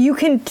alley? You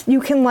can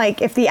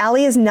if the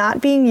alley is not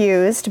being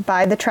used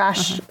by the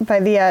trash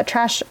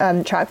trash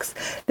trucks,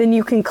 then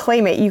you can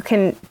claim it. You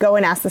can go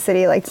and ask the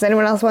city, does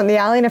anyone else want the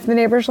alley? And if the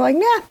neighbors are like,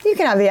 nah, you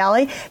can have the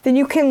alley, then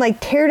you can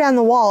tear down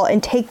the wall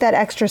and take that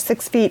extra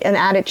 6 feet and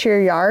add it to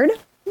your yard.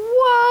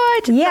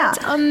 What? Yeah.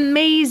 That's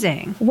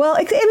amazing. Well,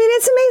 it's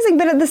amazing,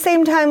 but at the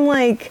same time,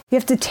 you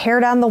have to tear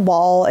down the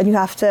wall and you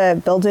have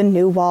to build a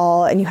new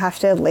wall and you have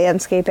to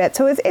landscape it.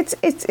 So it's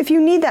if you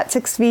need that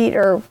 6 feet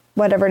or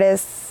whatever it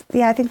is.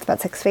 Yeah, I think it's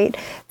about 6 feet.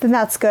 Then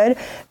that's good.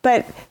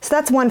 But so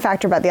that's one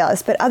factor about the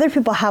alleys. But other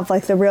people have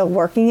like the real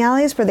working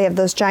alleys where they have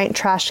those giant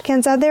trash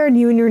cans out there and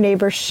you and your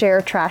neighbors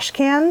share trash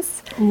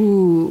cans.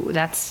 Ooh,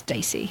 that's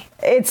dicey.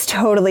 It's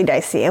totally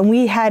dicey. And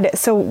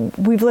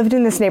we've lived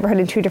in this neighborhood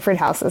in 2 different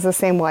houses, the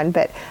same one,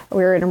 but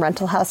we were in a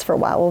rental house for a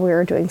while we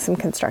were doing some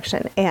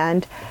construction.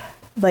 And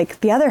like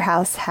the other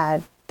house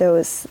had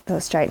those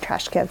giant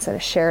trash cans in a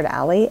shared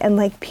alley, and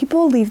like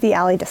people leave the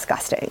alley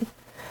disgusting.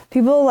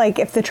 People, like,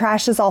 if the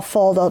trash is all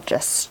full, they'll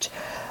just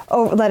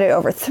let it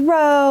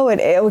overthrow, and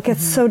it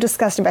gets so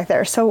disgusting back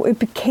there. So it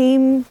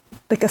became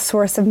like a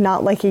source of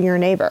not liking your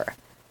neighbor.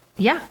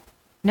 Yeah.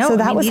 No, so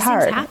that was these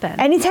hard. things happen.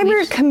 Anytime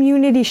you're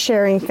community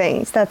sharing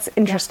things, that's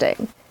interesting.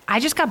 Yeah. I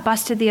just got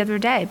busted the other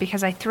day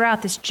because I threw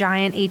out this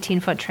giant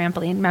 18-foot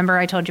trampoline. Remember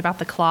I told you about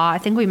the claw? I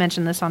think we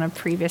mentioned this on a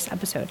previous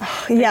episode.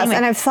 Yes, anyway.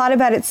 And I've thought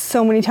about it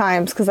so many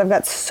times because I've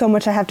got so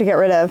much I have to get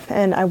rid of,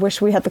 and I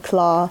wish we had the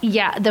claw.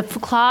 Yeah, the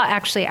claw,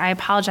 actually, I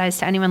apologize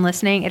to anyone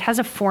listening. It has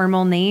a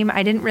formal name.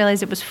 I didn't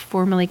realize it was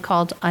formerly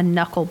called a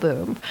knuckle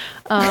boom.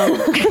 Wait, I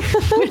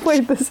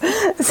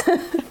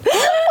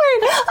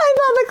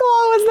thought the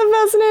claw was the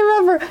best name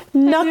ever.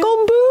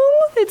 Knuckle boom?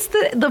 It's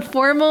the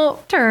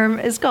formal term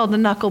is called the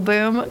knuckle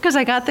boom because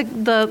I got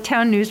the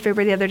town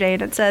newspaper the other day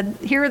and it said,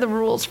 here are the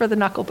rules for the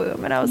knuckle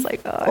boom. And I was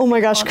like, oh my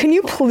gosh, can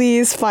you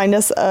please find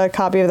us a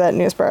copy of that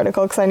newspaper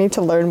article because I need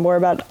to learn more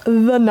about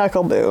the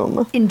knuckle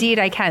boom. Indeed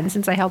I can,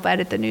 since I help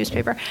edit the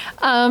newspaper.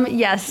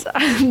 Yes,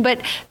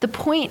 but the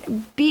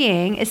point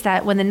being is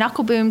that when the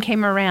knuckle boom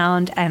came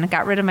around and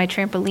got rid of my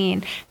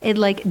trampoline, it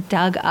like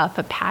dug up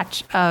a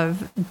patch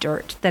of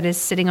dirt that is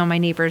sitting on my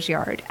neighbor's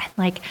yard.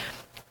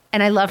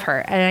 And I love her.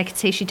 And I could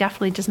say she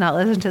definitely does not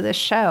listen to this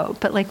show.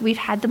 But like we've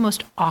had the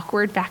most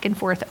awkward back and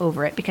forth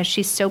over it because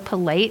she's so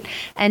polite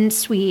and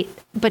sweet,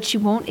 but she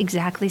won't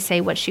exactly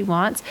say what she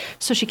wants.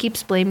 So she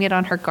keeps blaming it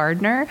on her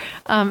gardener.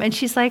 And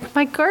she's like,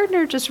 my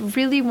gardener just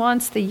really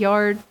wants the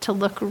yard to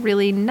look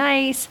really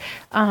nice.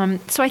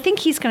 So I think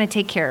he's going to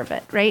take care of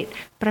it, right?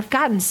 But I've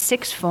gotten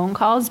 6 phone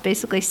calls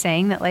basically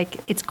saying that like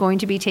it's going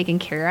to be taken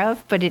care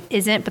of, but it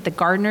isn't. But the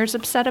gardener's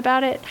upset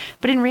about it.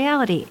 But in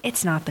reality,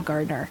 it's not the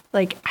gardener.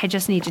 Like I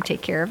just need to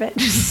take care of it.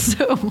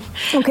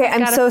 Okay,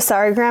 I'm so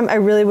sorry, Graham. I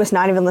really was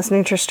not even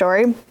listening to your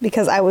story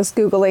because I was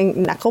Googling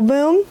knuckle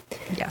boom.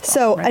 Yeah,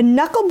 so right. A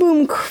knuckle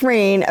boom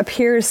crane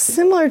appears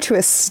similar to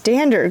a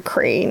standard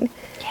crane.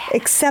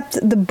 Except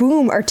the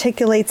boom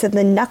articulates in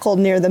the knuckle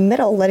near the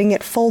middle, letting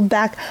it fold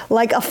back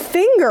like a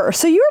finger.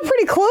 So you were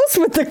pretty close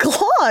with the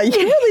claw. You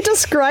really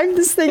described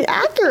this thing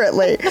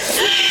accurately.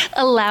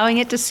 Allowing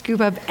it to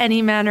scoop up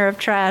any manner of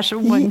trash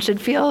one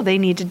should feel they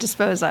need to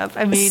dispose of.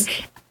 I mean,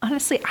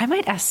 honestly, I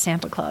might ask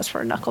Santa Claus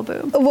for a knuckle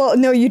boom. Well,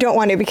 no, you don't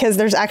want to because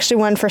there's actually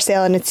one for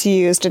sale and it's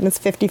used and it's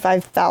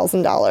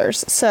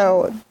 $55,000.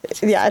 So,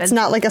 yeah, it's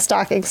not like a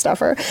stocking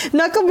stuffer.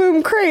 Knuckle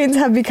boom cranes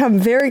have become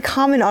very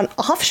common on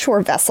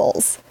offshore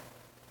vessels.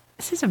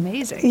 This is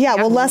amazing. Yeah,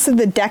 well, less of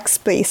the deck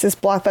space is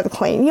blocked by the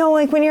crane. You know,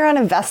 like when you're on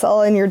a vessel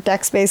and your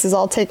deck space is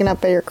all taken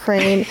up by your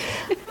crane.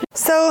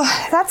 So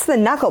that's the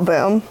knuckle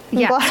boom.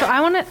 Yeah, so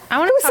I want to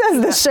Who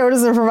says this show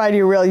doesn't provide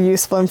you real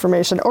useful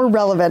information or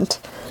relevant?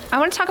 I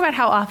want to talk about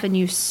how often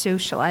you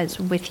socialize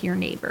with your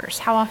neighbors.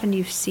 How often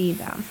you see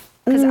them.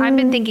 Because I've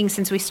been thinking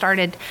since we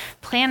started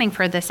planning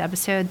for this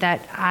episode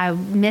that I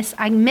miss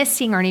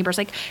seeing our neighbors.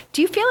 Like,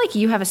 do you feel like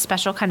you have a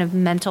special kind of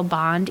mental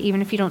bond,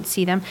 even if you don't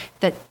see them,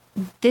 that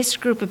this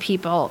group of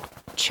people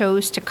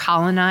chose to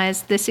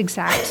colonize this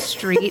exact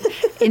street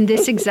in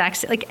this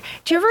exact, like,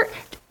 do you ever,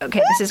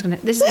 okay, this is gonna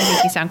make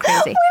you sound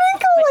crazy. We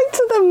didn't go like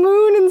to the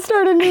moon and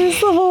start a new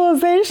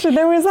civilization.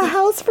 There was a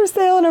house for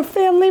sale in a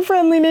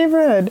family-friendly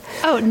neighborhood.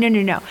 Oh,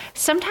 no.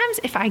 Sometimes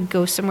if I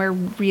go somewhere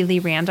really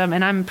random,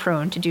 and I'm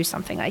prone to do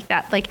something like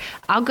that, like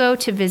I'll go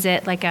to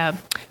visit like a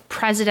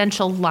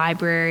presidential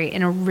library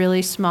in a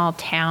really small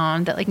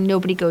town that like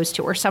nobody goes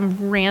to, or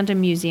some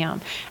random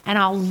museum, and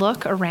I'll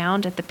look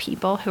around at the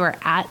people who are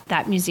at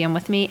that museum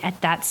with me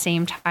at that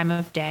same time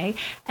of day,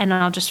 and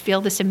I'll just feel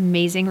this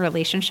amazing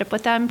relationship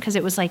with them because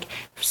it was like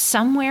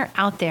somewhere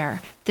out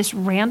there this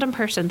random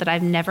person that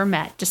I've never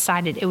met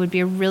decided it would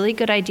be a really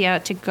good idea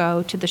to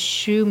go to the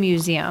shoe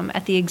museum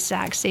at the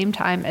exact same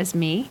time as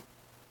me.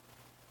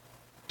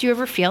 Do you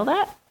ever feel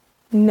that?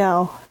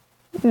 No,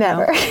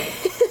 never. No.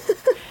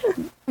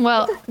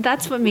 Well,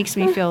 that's what makes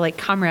me feel like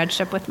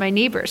comradeship with my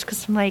neighbors,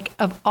 because I'm like,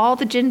 of all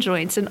the gin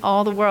joints in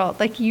all the world,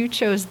 like you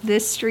chose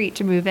this street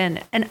to move in,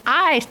 and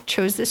I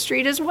chose this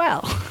street as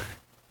well.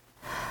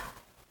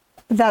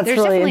 That's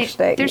really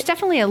interesting. There's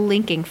definitely a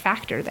linking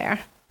factor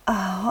there.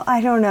 Oh, I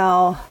don't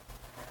know.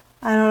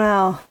 I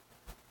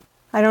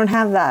don't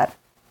have that.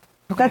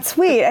 Okay. That's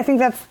sweet. I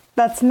think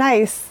that's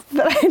nice,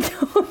 but I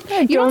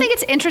don't. You don't think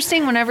it's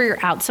interesting whenever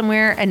you're out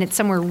somewhere and it's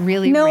somewhere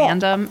really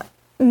random?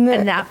 And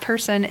that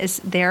person is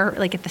there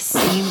like at the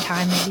same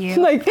time as you.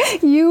 Like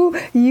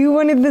you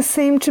wanted the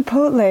same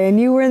Chipotle and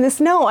you were in this.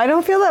 No, I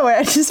don't feel that way.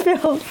 I just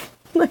feel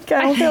like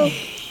I don't feel.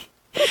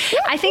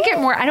 I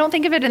don't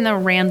think of it in the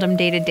random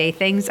day-to-day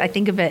things. I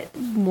think of it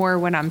more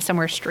when I'm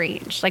somewhere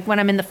strange, like when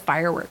I'm in the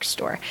fireworks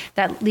store.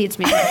 That leads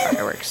me to the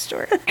fireworks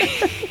store.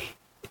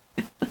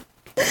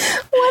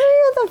 When are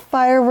you at the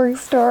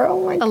fireworks store?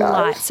 Oh my god. A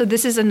lot. So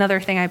this is another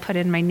thing I put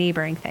in my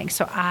neighboring thing.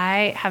 So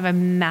I have a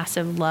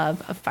massive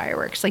love of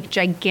fireworks, like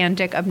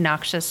gigantic,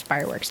 obnoxious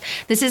fireworks.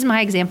 This is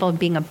my example of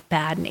being a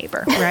bad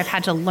neighbor, where I've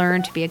had to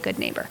learn to be a good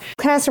neighbor.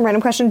 Can I ask a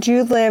random question? Do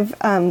you live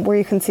where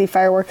you can see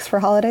fireworks for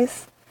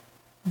holidays?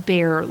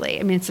 Barely.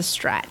 I mean, it's a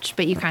stretch,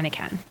 but you kind of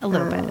can a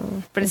little bit.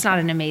 But it's not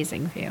an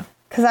amazing view.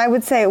 Because I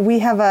would say we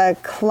have a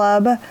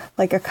club,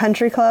 like a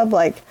country club,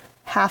 like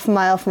half a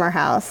mile from our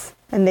house,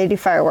 and they do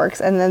fireworks.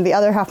 And then the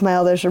other half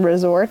mile, there's a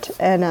resort,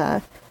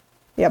 and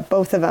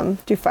both of them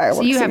do fireworks.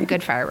 So you have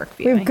good firework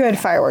viewing. We have good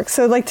fireworks.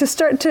 So like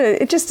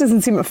it just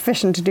doesn't seem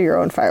efficient to do your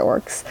own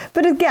fireworks.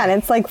 But again,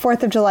 it's like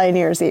 4th of July and New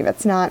Year's Eve.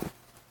 It's not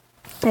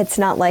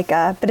like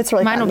but it's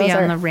really Mine fun. will be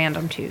on the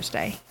random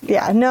Tuesday.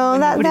 Yeah, no,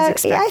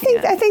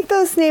 I think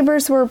those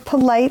neighbors were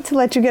polite to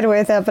let you get away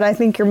with that, but I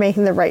think you're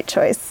making the right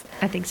choice.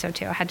 I think so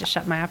too. I had to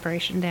shut my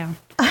operation down.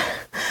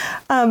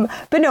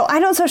 But no, I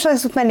don't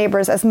socialize with my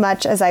neighbors as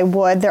much as I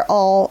would.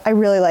 I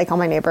really like all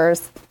my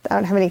neighbors. I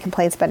don't have any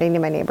complaints about any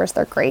of my neighbors.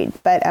 They're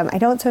great. But I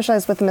don't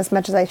socialize with them as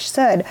much as I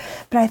should.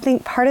 But I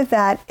think part of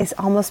that is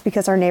almost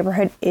because our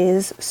neighborhood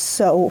is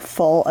so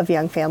full of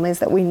young families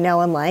that we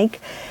know and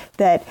like,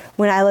 that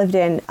when I lived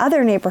in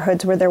other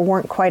neighborhoods where there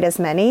weren't quite as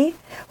many,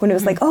 when it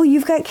was like, oh,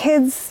 you've got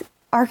kids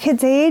our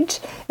kids' age,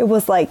 it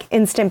was like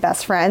instant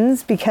best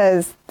friends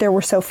because there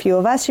were so few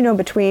of us,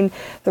 between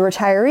the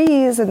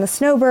retirees and the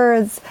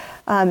snowbirds,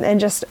 and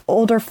just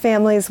older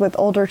families with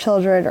older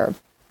children or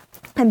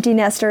empty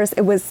nesters.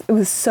 It was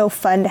so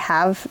fun to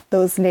have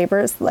those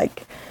neighbors.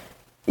 Like,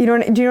 do you know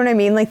what I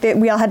mean? Like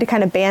we all had to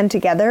kind of band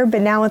together, but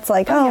now it's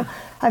like, yeah.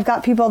 I've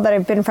got people that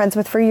I've been friends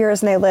with for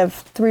years and they live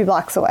 3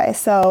 blocks away.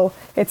 So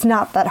it's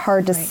not that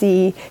hard to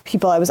see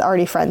people I was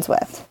already friends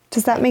with.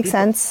 Does that make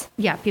sense?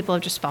 Yeah, people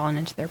have just fallen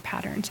into their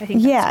patterns. I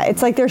think. Yeah,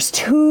 it's like there's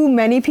too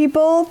many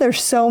people.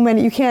 There's so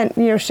many. You can't,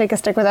 shake a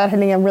stick without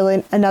hitting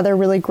another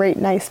really great,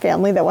 nice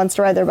family that wants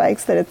to ride their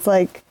bikes. That it's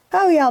like,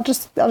 oh yeah, I'll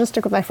just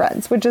stick with my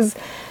friends, which is,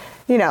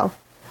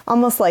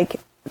 almost like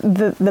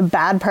the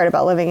bad part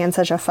about living in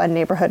such a fun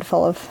neighborhood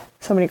full of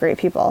so many great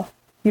people.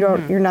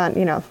 You're not,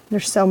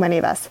 there's so many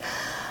of us.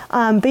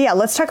 But yeah,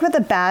 let's talk about the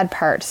bad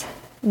part,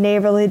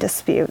 neighborly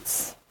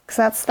disputes.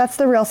 Because that's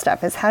the real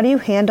stuff, is how do you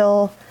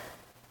handle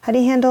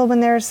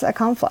when there's a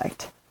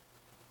conflict?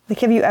 Like,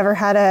 have you ever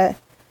had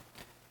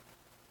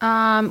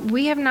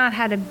we have not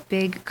had a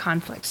big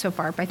conflict so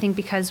far, but I think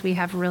because we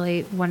have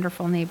really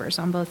wonderful neighbors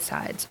on both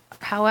sides.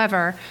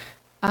 However,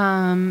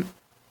 I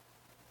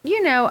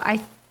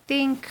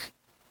think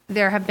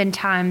there have been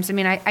times,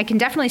 I can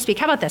definitely speak.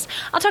 How about this?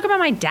 I'll talk about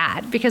my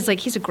dad because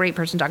he's a great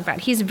person to talk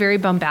about. He's a very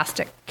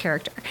bombastic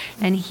character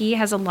and he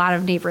has a lot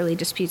of neighborly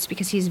disputes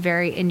because he's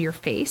very in your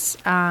face.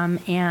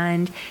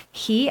 And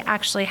he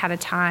actually had a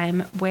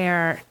time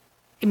where,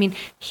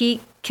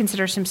 he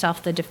considers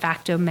himself the de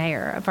facto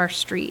mayor of our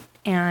street.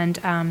 And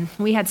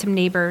we had some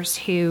neighbors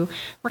who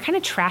were kind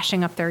of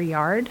trashing up their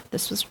yard.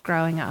 This was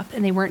growing up,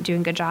 and they weren't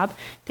doing a good job.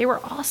 They were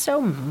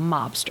also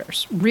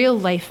mobsters, real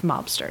life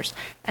mobsters.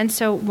 And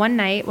so one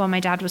night while my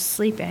dad was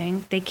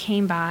sleeping, they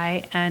came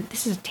by, and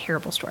this is a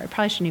terrible story. I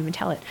probably shouldn't even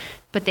tell it.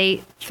 But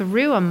they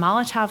threw a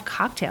Molotov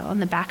cocktail on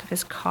the back of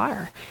his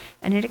car,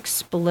 and it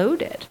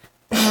exploded.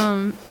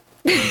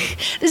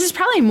 This is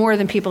probably more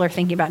than people are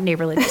thinking about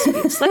neighborly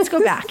disputes. Let's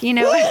go back,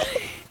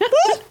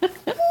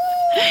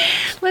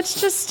 Let's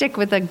just stick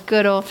with a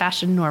good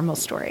old-fashioned normal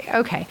story.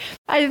 Okay.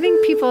 I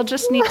think people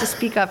just need to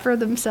speak up for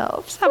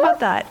themselves. How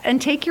about that?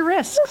 And take your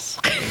risks.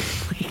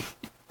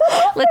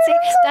 Let's say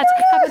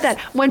how about that?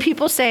 When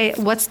people say,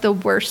 what's the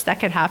worst that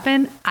could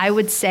happen? I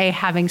would say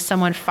having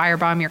someone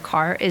firebomb your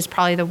car is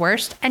probably the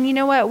worst. And you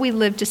know what? We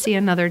live to see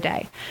another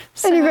day.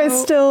 So, and you guys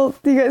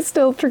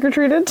still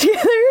trick-or-treated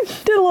together?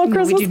 Did a little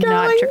Christmas caroling? We do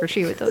not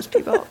trick-or-treat with those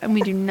people. And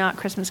we do not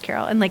Christmas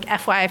carol. And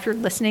FYI, if you're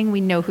listening,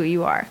 we know who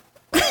you are.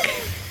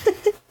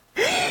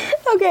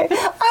 Okay,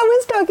 I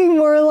was talking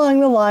more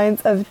along the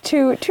lines of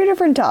two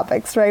different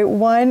topics, right?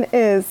 One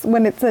is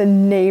when it's a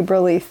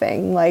neighborly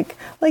thing, like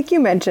you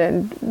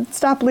mentioned,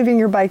 stop leaving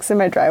your bikes in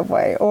my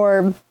driveway,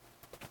 or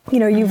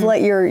you've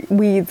let your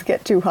weeds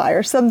get too high,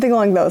 or something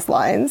along those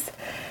lines.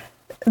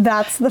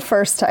 That's the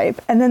first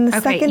type. And then the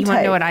second type. You want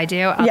to know what I do?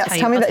 Yes,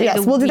 tell me that.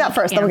 Yes, we'll do that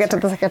first. Then we'll get to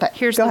the second type.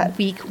 Here's the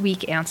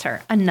weak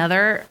answer.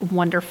 Another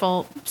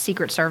wonderful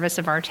secret service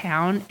of our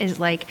town is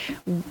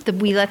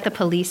we let the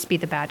police be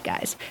the bad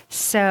guys.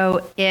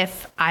 So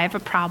if I have a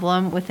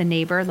problem with a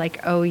neighbor,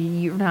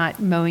 you're not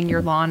mowing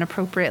your lawn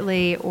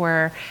appropriately,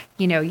 or,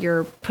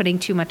 you're putting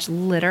too much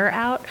litter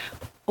out,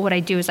 what I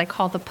do is I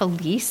call the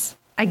police.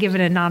 I give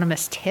an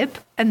anonymous tip,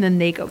 and then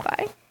they go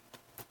by.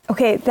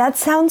 Okay, that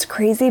sounds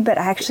crazy, but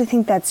I actually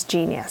think that's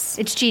genius.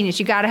 It's genius.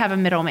 You got to have a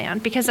middleman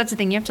because that's the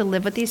thing. You have to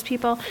live with these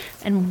people,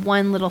 and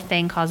one little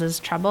thing causes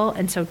trouble.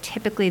 And so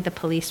typically the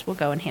police will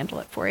go and handle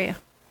it for you.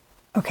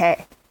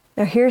 Okay,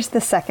 Now here's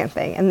the second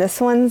thing, and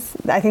this one's,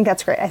 I think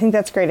that's great. I think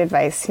that's great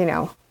advice, you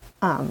know.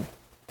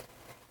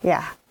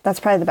 Yeah, that's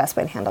probably the best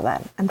way to handle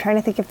that. I'm trying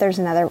to think if there's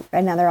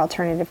another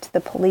alternative to the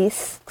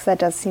police, because that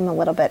does seem a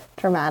little bit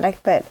dramatic,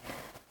 but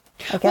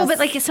I guess. Well, but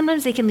like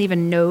sometimes they can leave a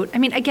note. I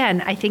mean, again,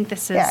 I think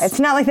this is. Yeah,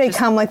 it's not like they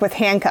come like with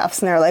handcuffs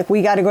and they're like,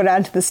 we got to go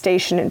down to the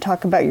station and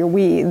talk about your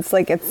weeds.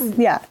 Like it's,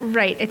 yeah.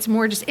 Right. It's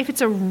more just if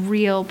it's a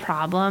real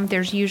problem,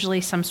 there's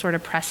usually some sort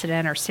of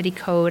precedent or city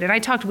code.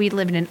 And we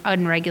live in an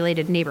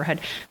unregulated neighborhood.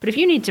 But if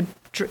you need to,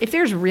 if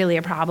there's really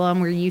a problem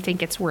where you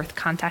think it's worth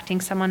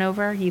contacting someone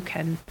over, you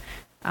can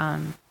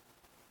kind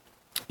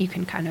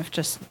of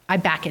just, I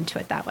back into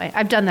it that way.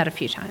 I've done that a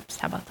few times.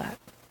 How about that?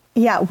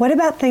 Yeah. What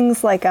about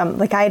things like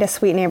I had a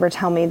sweet neighbor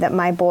tell me that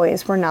my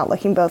boys were not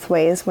looking both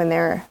ways when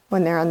they're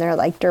on their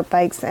like dirt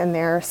bikes and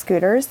their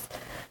scooters.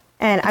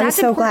 And I was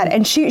so glad.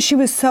 And she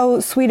was so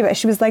sweet about it.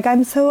 She was like, I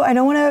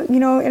don't want to,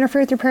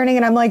 interfere with your parenting.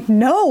 And I'm like,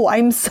 no,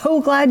 I'm so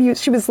glad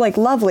she was like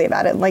lovely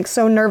about it. Like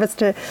so nervous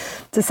to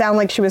sound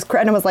like she was,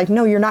 and I was like,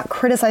 no, you're not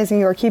criticizing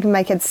you or keeping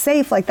my kids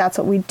safe. Like that's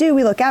what we do.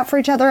 We look out for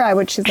each other.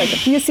 She's like,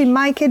 if you see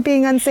my kid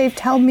being unsafe,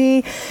 tell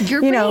me.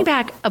 You're bringing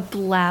back a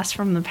blast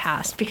from the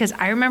past, because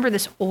I remember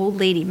this old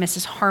lady,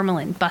 Mrs.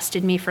 Harmelin,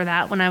 busted me for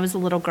that when I was a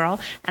little girl.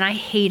 And I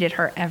hated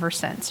her ever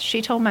since.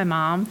 She told my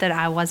mom that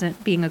I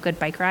wasn't being a good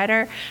bike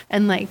rider.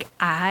 And like,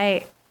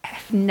 I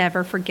have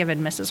never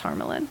forgiven Mrs.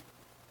 Harmelin.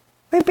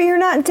 Wait, but you're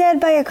not dead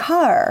by a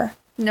car.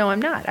 No,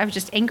 I'm not. I was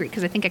just angry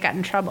because I think I got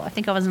in trouble. I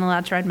think I wasn't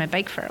allowed to ride my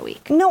bike for a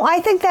week. No, I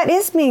think that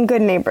is being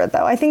good neighbor,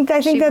 though. I think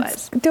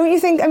that's. Don't you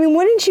think? I mean,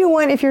 wouldn't you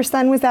want, if your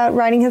son was out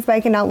riding his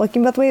bike and not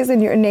looking both ways,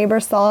 and your neighbor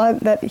saw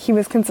that he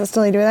was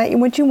consistently doing that?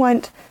 Wouldn't you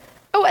want?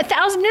 Oh,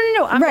 1,000?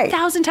 No. I'm right.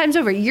 1,000 times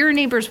over. Your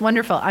neighbor's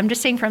wonderful. I'm just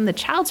saying from the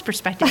child's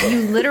perspective,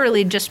 you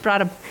literally just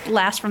brought a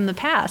blast from the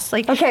past.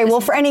 Like, okay,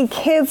 well, for any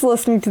kids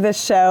listening to this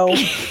show,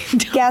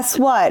 guess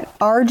what?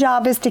 Our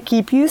job is to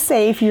keep you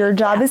safe. Your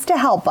job is to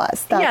help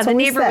us. That's yeah, the what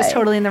neighbor was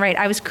totally in the right.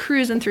 I was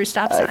cruising through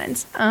stop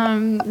signs.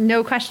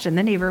 No question,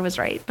 the neighbor was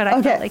right. But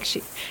I felt like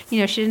she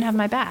didn't have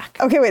my back.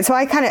 Okay, wait. So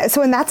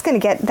and that's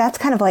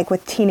kind of like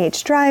with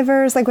teenage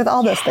drivers, like with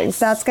all those things.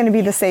 That's going to be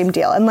the same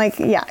deal. And like,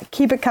 yeah,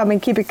 keep it coming.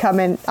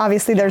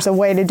 Obviously, there's a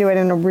way to do it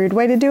and a rude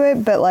way to do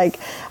it, but like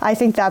I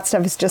think that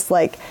stuff is just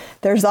like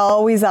there's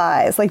always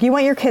eyes. Like you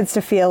want your kids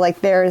to feel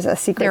like there's a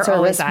secret service. There are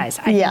always eyes.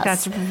 I think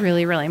that's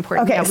really, really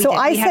important. Okay, yeah, so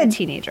we had a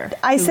teenager.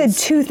 I said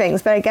two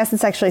things, but I guess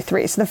it's actually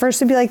three. So the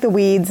first would be like the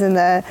weeds and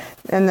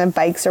the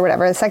bikes or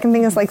whatever. The second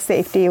thing is like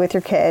safety with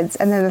your kids,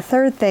 and then the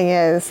third thing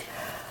is,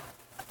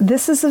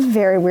 this is a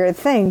very weird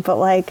thing, but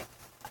like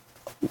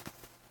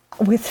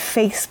with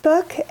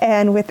Facebook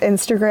and with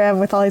Instagram,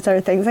 with all these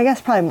other things, I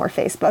guess probably more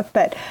Facebook,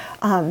 but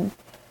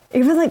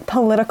even like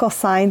political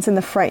signs in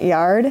the front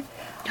yard.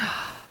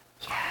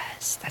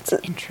 Yes, that's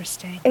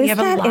interesting. We have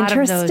a lot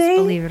of those,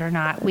 believe it or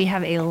not. We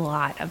have a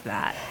lot of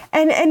that.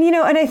 And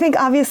I think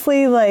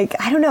obviously, like,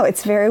 I don't know,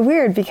 it's very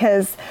weird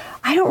because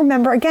I don't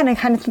remember, again, I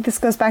kind of think this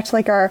goes back to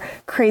like our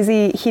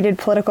crazy heated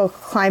political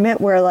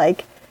climate where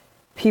like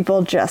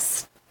people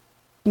just,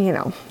 I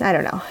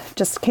don't know,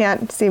 just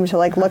can't seem to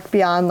like look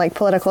beyond like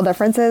political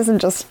differences and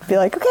just be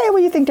like, okay, well,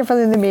 you think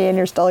differently than me and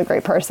you're still a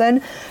great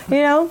person,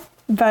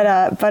 But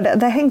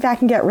I think that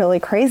can get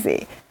really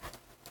crazy.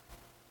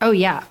 Oh,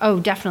 yeah.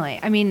 Oh, definitely.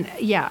 I mean,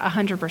 yeah,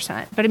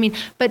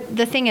 100%. But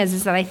the thing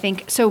is that I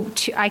think,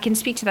 I can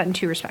speak to that in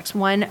two respects.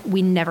 One,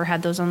 we never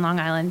had those on Long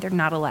Island. They're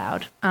not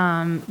allowed,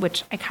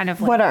 which I kind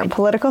of like. What are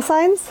political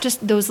signs?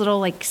 Just those little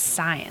like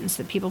signs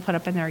that people put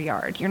up in their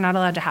yard. You're not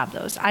allowed to have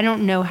those. I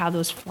don't know how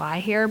those fly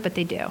here, but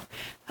they do.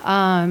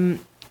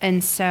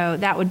 And so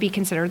that would be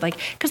considered like,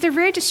 because they're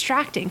very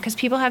distracting because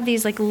people have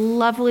these like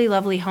lovely,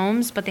 lovely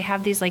homes, but they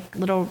have these like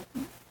little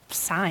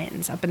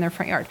signs up in their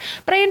front yard.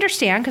 But I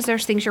understand because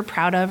there's things you're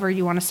proud of or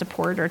you want to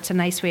support or it's a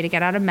nice way to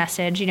get out a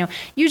message.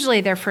 Usually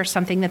they're for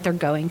something that they're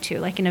going to,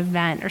 like an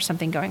event or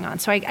something going on.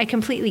 So I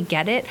completely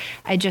get it.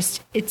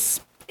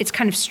 It's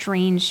kind of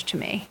strange to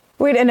me.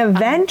 Wait, an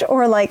event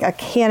or like a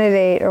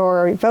candidate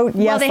or vote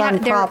yes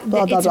on prop,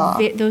 blah, blah, blah.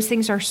 Those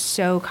things are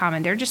so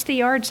common. They're just the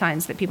yard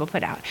signs that people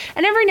put out.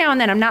 And every now and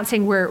then, I'm not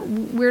saying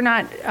we're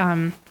not,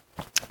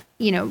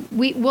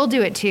 we'll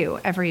do it too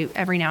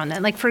every now and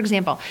then. Like, for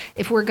example,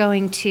 if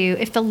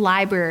the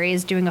library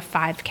is doing a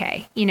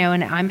 5K,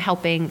 and I'm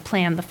helping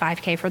plan the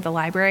 5K for the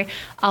library,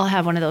 I'll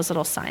have one of those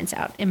little signs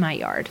out in my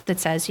yard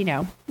that says,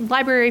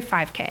 library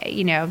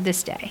 5K,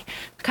 this day.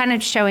 Kind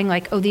of showing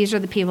like, oh, these are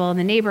the people in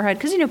the neighborhood.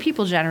 Because,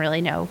 people generally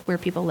know where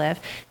people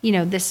live.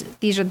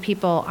 These are the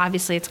people,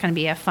 obviously it's going to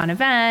be a fun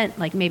event.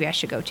 Like maybe I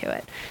should go to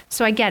it.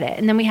 So I get it.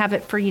 And then we have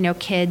it for,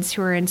 kids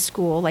who are in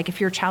school. Like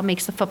if your child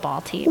makes the football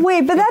team.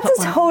 Wait, but that's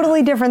a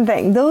totally different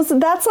thing.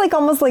 That's like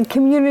almost like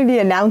community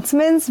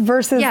announcements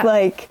versus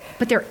like.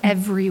 But they're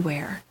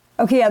everywhere.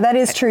 Okay, yeah, that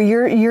is true.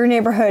 Your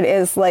neighborhood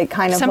is like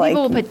kind of Some like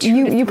people will put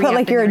you put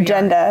like your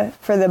agenda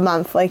for the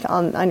month like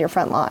on your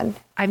front lawn.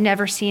 I've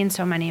never seen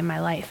so many in my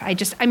life. I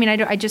just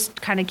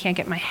kind of can't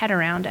get my head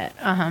around it.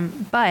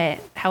 But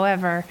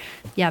however,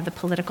 yeah, the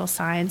political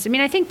signs.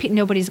 I think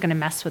nobody's going to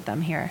mess with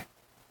them here.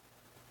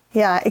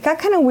 Yeah, it got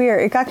kind of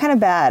weird. It got kind of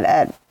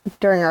bad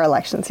during our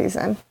election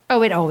season.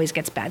 Oh, it always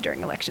gets bad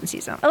during election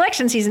season.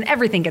 Election season,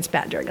 everything gets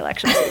bad during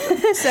election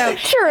season. So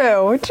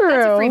true. That's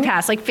a free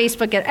pass. Like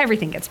Facebook,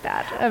 everything gets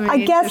bad.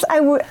 I guess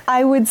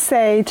I would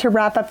say, to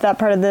wrap up that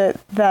part of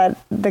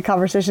the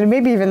conversation,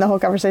 maybe even the whole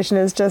conversation,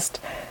 is just,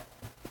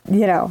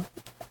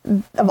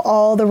 of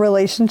all the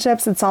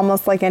relationships, it's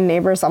almost like a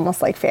neighbor's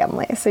almost like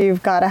family. So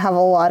you've got to have a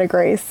lot of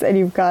grace, and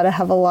you've got to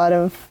have a lot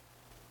of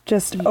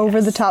just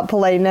over the top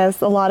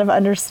politeness, a lot of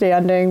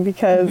understanding,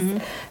 because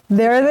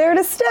they're there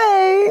to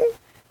stay.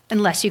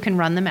 Unless you can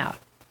run them out.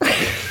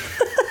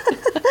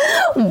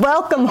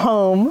 Welcome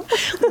home.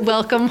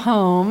 Welcome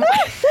home.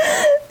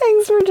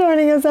 Thanks for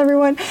joining us,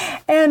 everyone.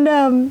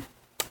 And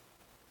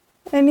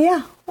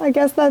yeah, I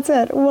guess that's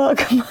it.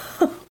 Welcome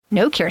home.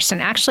 No,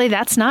 Kirsten, actually,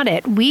 that's not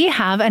it. We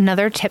have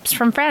another Tips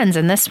from Friends,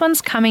 and this one's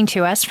coming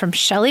to us from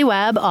Shelly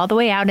Webb, all the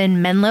way out in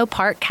Menlo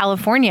Park,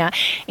 California.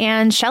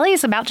 And Shelly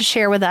is about to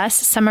share with us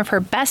some of her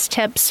best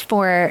tips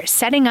for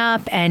setting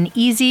up an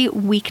easy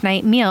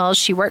weeknight meal.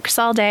 She works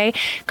all day,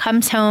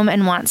 comes home,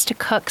 and wants to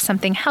cook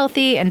something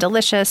healthy and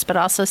delicious, but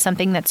also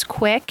something that's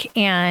quick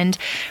and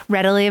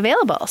readily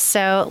available.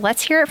 So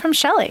let's hear it from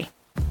Shelly.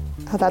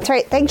 Oh, that's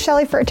right. Thanks,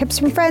 Shelly, for Tips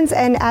from Friends.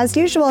 And as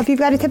usual, if you've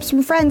got a Tips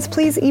from Friends,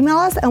 please email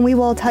us and we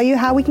will tell you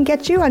how we can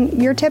get you on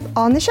your tip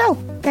on the show.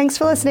 Thanks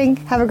for listening.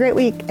 Have a great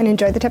week and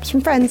enjoy the Tips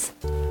from Friends.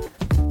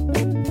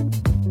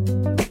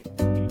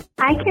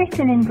 Hi,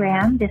 Kirsten and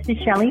Graham. This is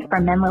Shelly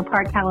from Menlo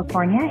Park,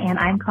 California, and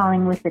I'm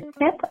calling with a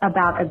tip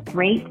about a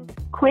great,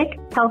 quick,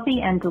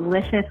 healthy, and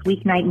delicious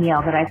weeknight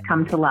meal that I've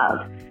come to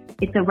love.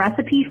 It's a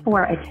recipe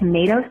for a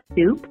tomato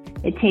soup.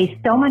 It tastes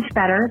so much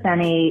better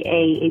than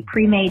a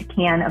pre-made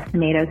can of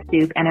tomato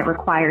soup, and it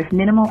requires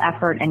minimal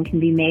effort and can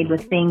be made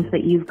with things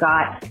that you've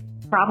got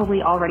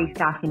probably already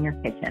stocked in your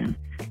kitchen.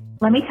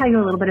 Let me tell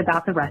you a little bit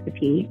about the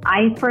recipe.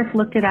 I first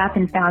looked it up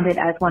and found it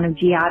as one of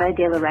Giada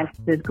De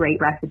Laurentiis' great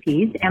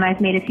recipes, and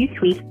I've made a few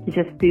tweaks to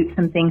just suit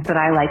some things that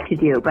I like to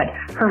do, but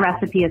her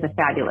recipe is a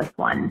fabulous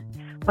one.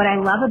 What I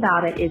love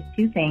about it is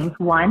two things.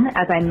 One,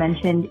 as I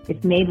mentioned,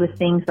 it's made with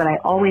things that I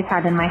always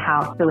have in my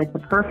house, so it's the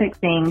perfect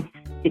thing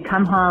to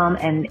come home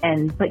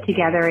and put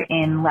together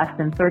in less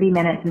than 30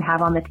 minutes and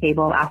have on the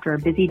table after a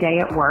busy day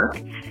at work.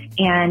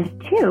 And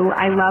two,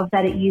 I love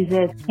that it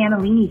uses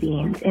cannellini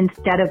beans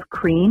instead of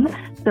cream,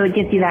 so it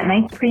gives you that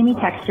nice creamy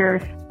texture,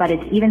 but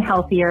it's even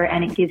healthier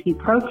and it gives you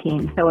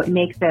protein, so it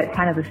makes it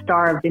kind of the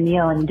star of the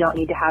meal and you don't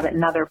need to have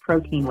another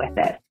protein with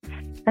it.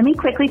 Let me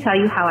quickly tell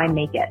you how I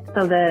make it.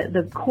 So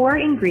the core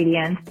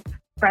ingredients,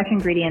 fresh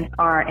ingredients,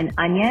 are an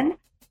onion,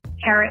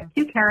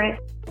 two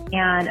carrots,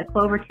 and a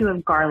clove or two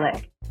of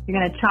garlic. You're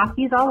going to chop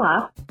these all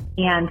up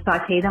and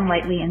saute them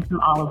lightly in some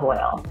olive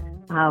oil.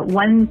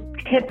 One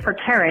tip for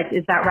carrots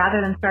is that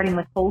rather than starting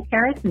with whole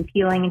carrots and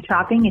peeling and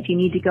chopping, if you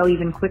need to go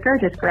even quicker,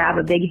 just grab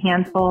a big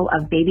handful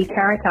of baby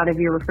carrots out of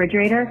your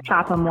refrigerator,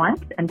 chop them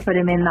once, and put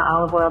them in the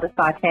olive oil to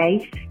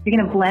saute. You're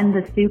going to blend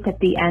the soup at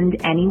the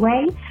end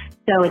anyway,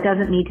 so it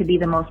doesn't need to be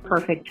the most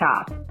perfect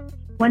chop.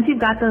 Once you've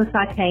got those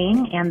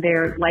sauteing and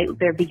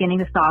they're beginning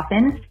to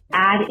soften,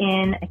 add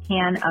in a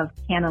can of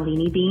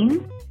cannellini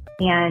beans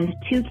and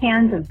 2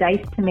 cans of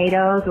diced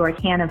tomatoes or a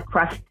can of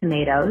crushed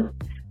tomatoes.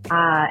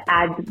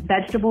 Add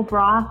vegetable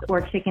broth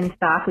or chicken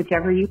stock,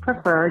 whichever you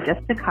prefer,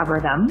 just to cover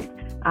them,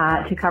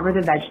 to cover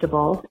the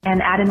vegetables,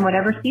 and add in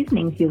whatever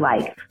seasonings you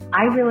like.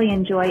 I really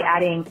enjoy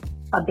adding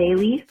a bay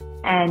leaf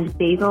and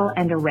basil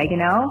and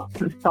oregano,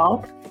 some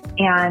salt,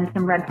 and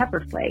some red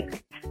pepper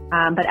flakes.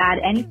 But add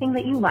anything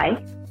that you like,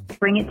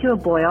 bring it to a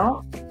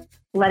boil,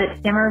 let it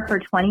simmer for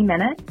 20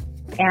 minutes,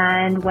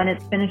 and when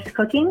it's finished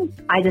cooking,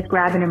 I just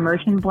grab an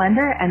immersion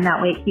blender, and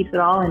that way it keeps it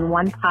all in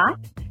one pot,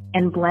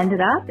 and blend it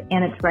up,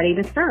 and it's ready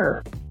to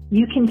serve.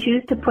 You can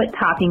choose to put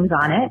toppings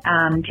on it.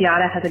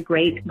 Giada has a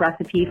great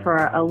recipe for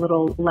a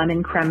little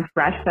lemon creme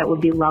fraiche that would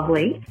be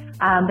lovely.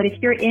 But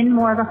if you're in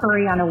more of a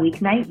hurry on a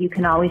weeknight, you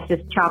can always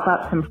just chop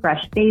up some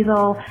fresh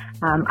basil.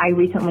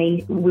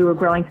 We were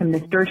growing some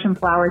nasturtium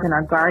flowers in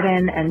our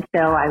garden, and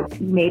so I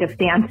made a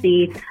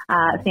fancy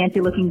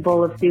looking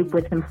bowl of soup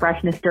with some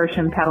fresh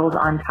nasturtium petals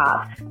on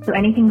top. So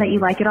anything that you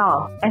like at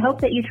all. I hope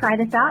that you try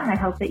this out, and I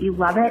hope that you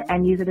love it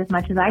and use it as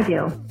much as I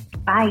do.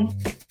 Bye.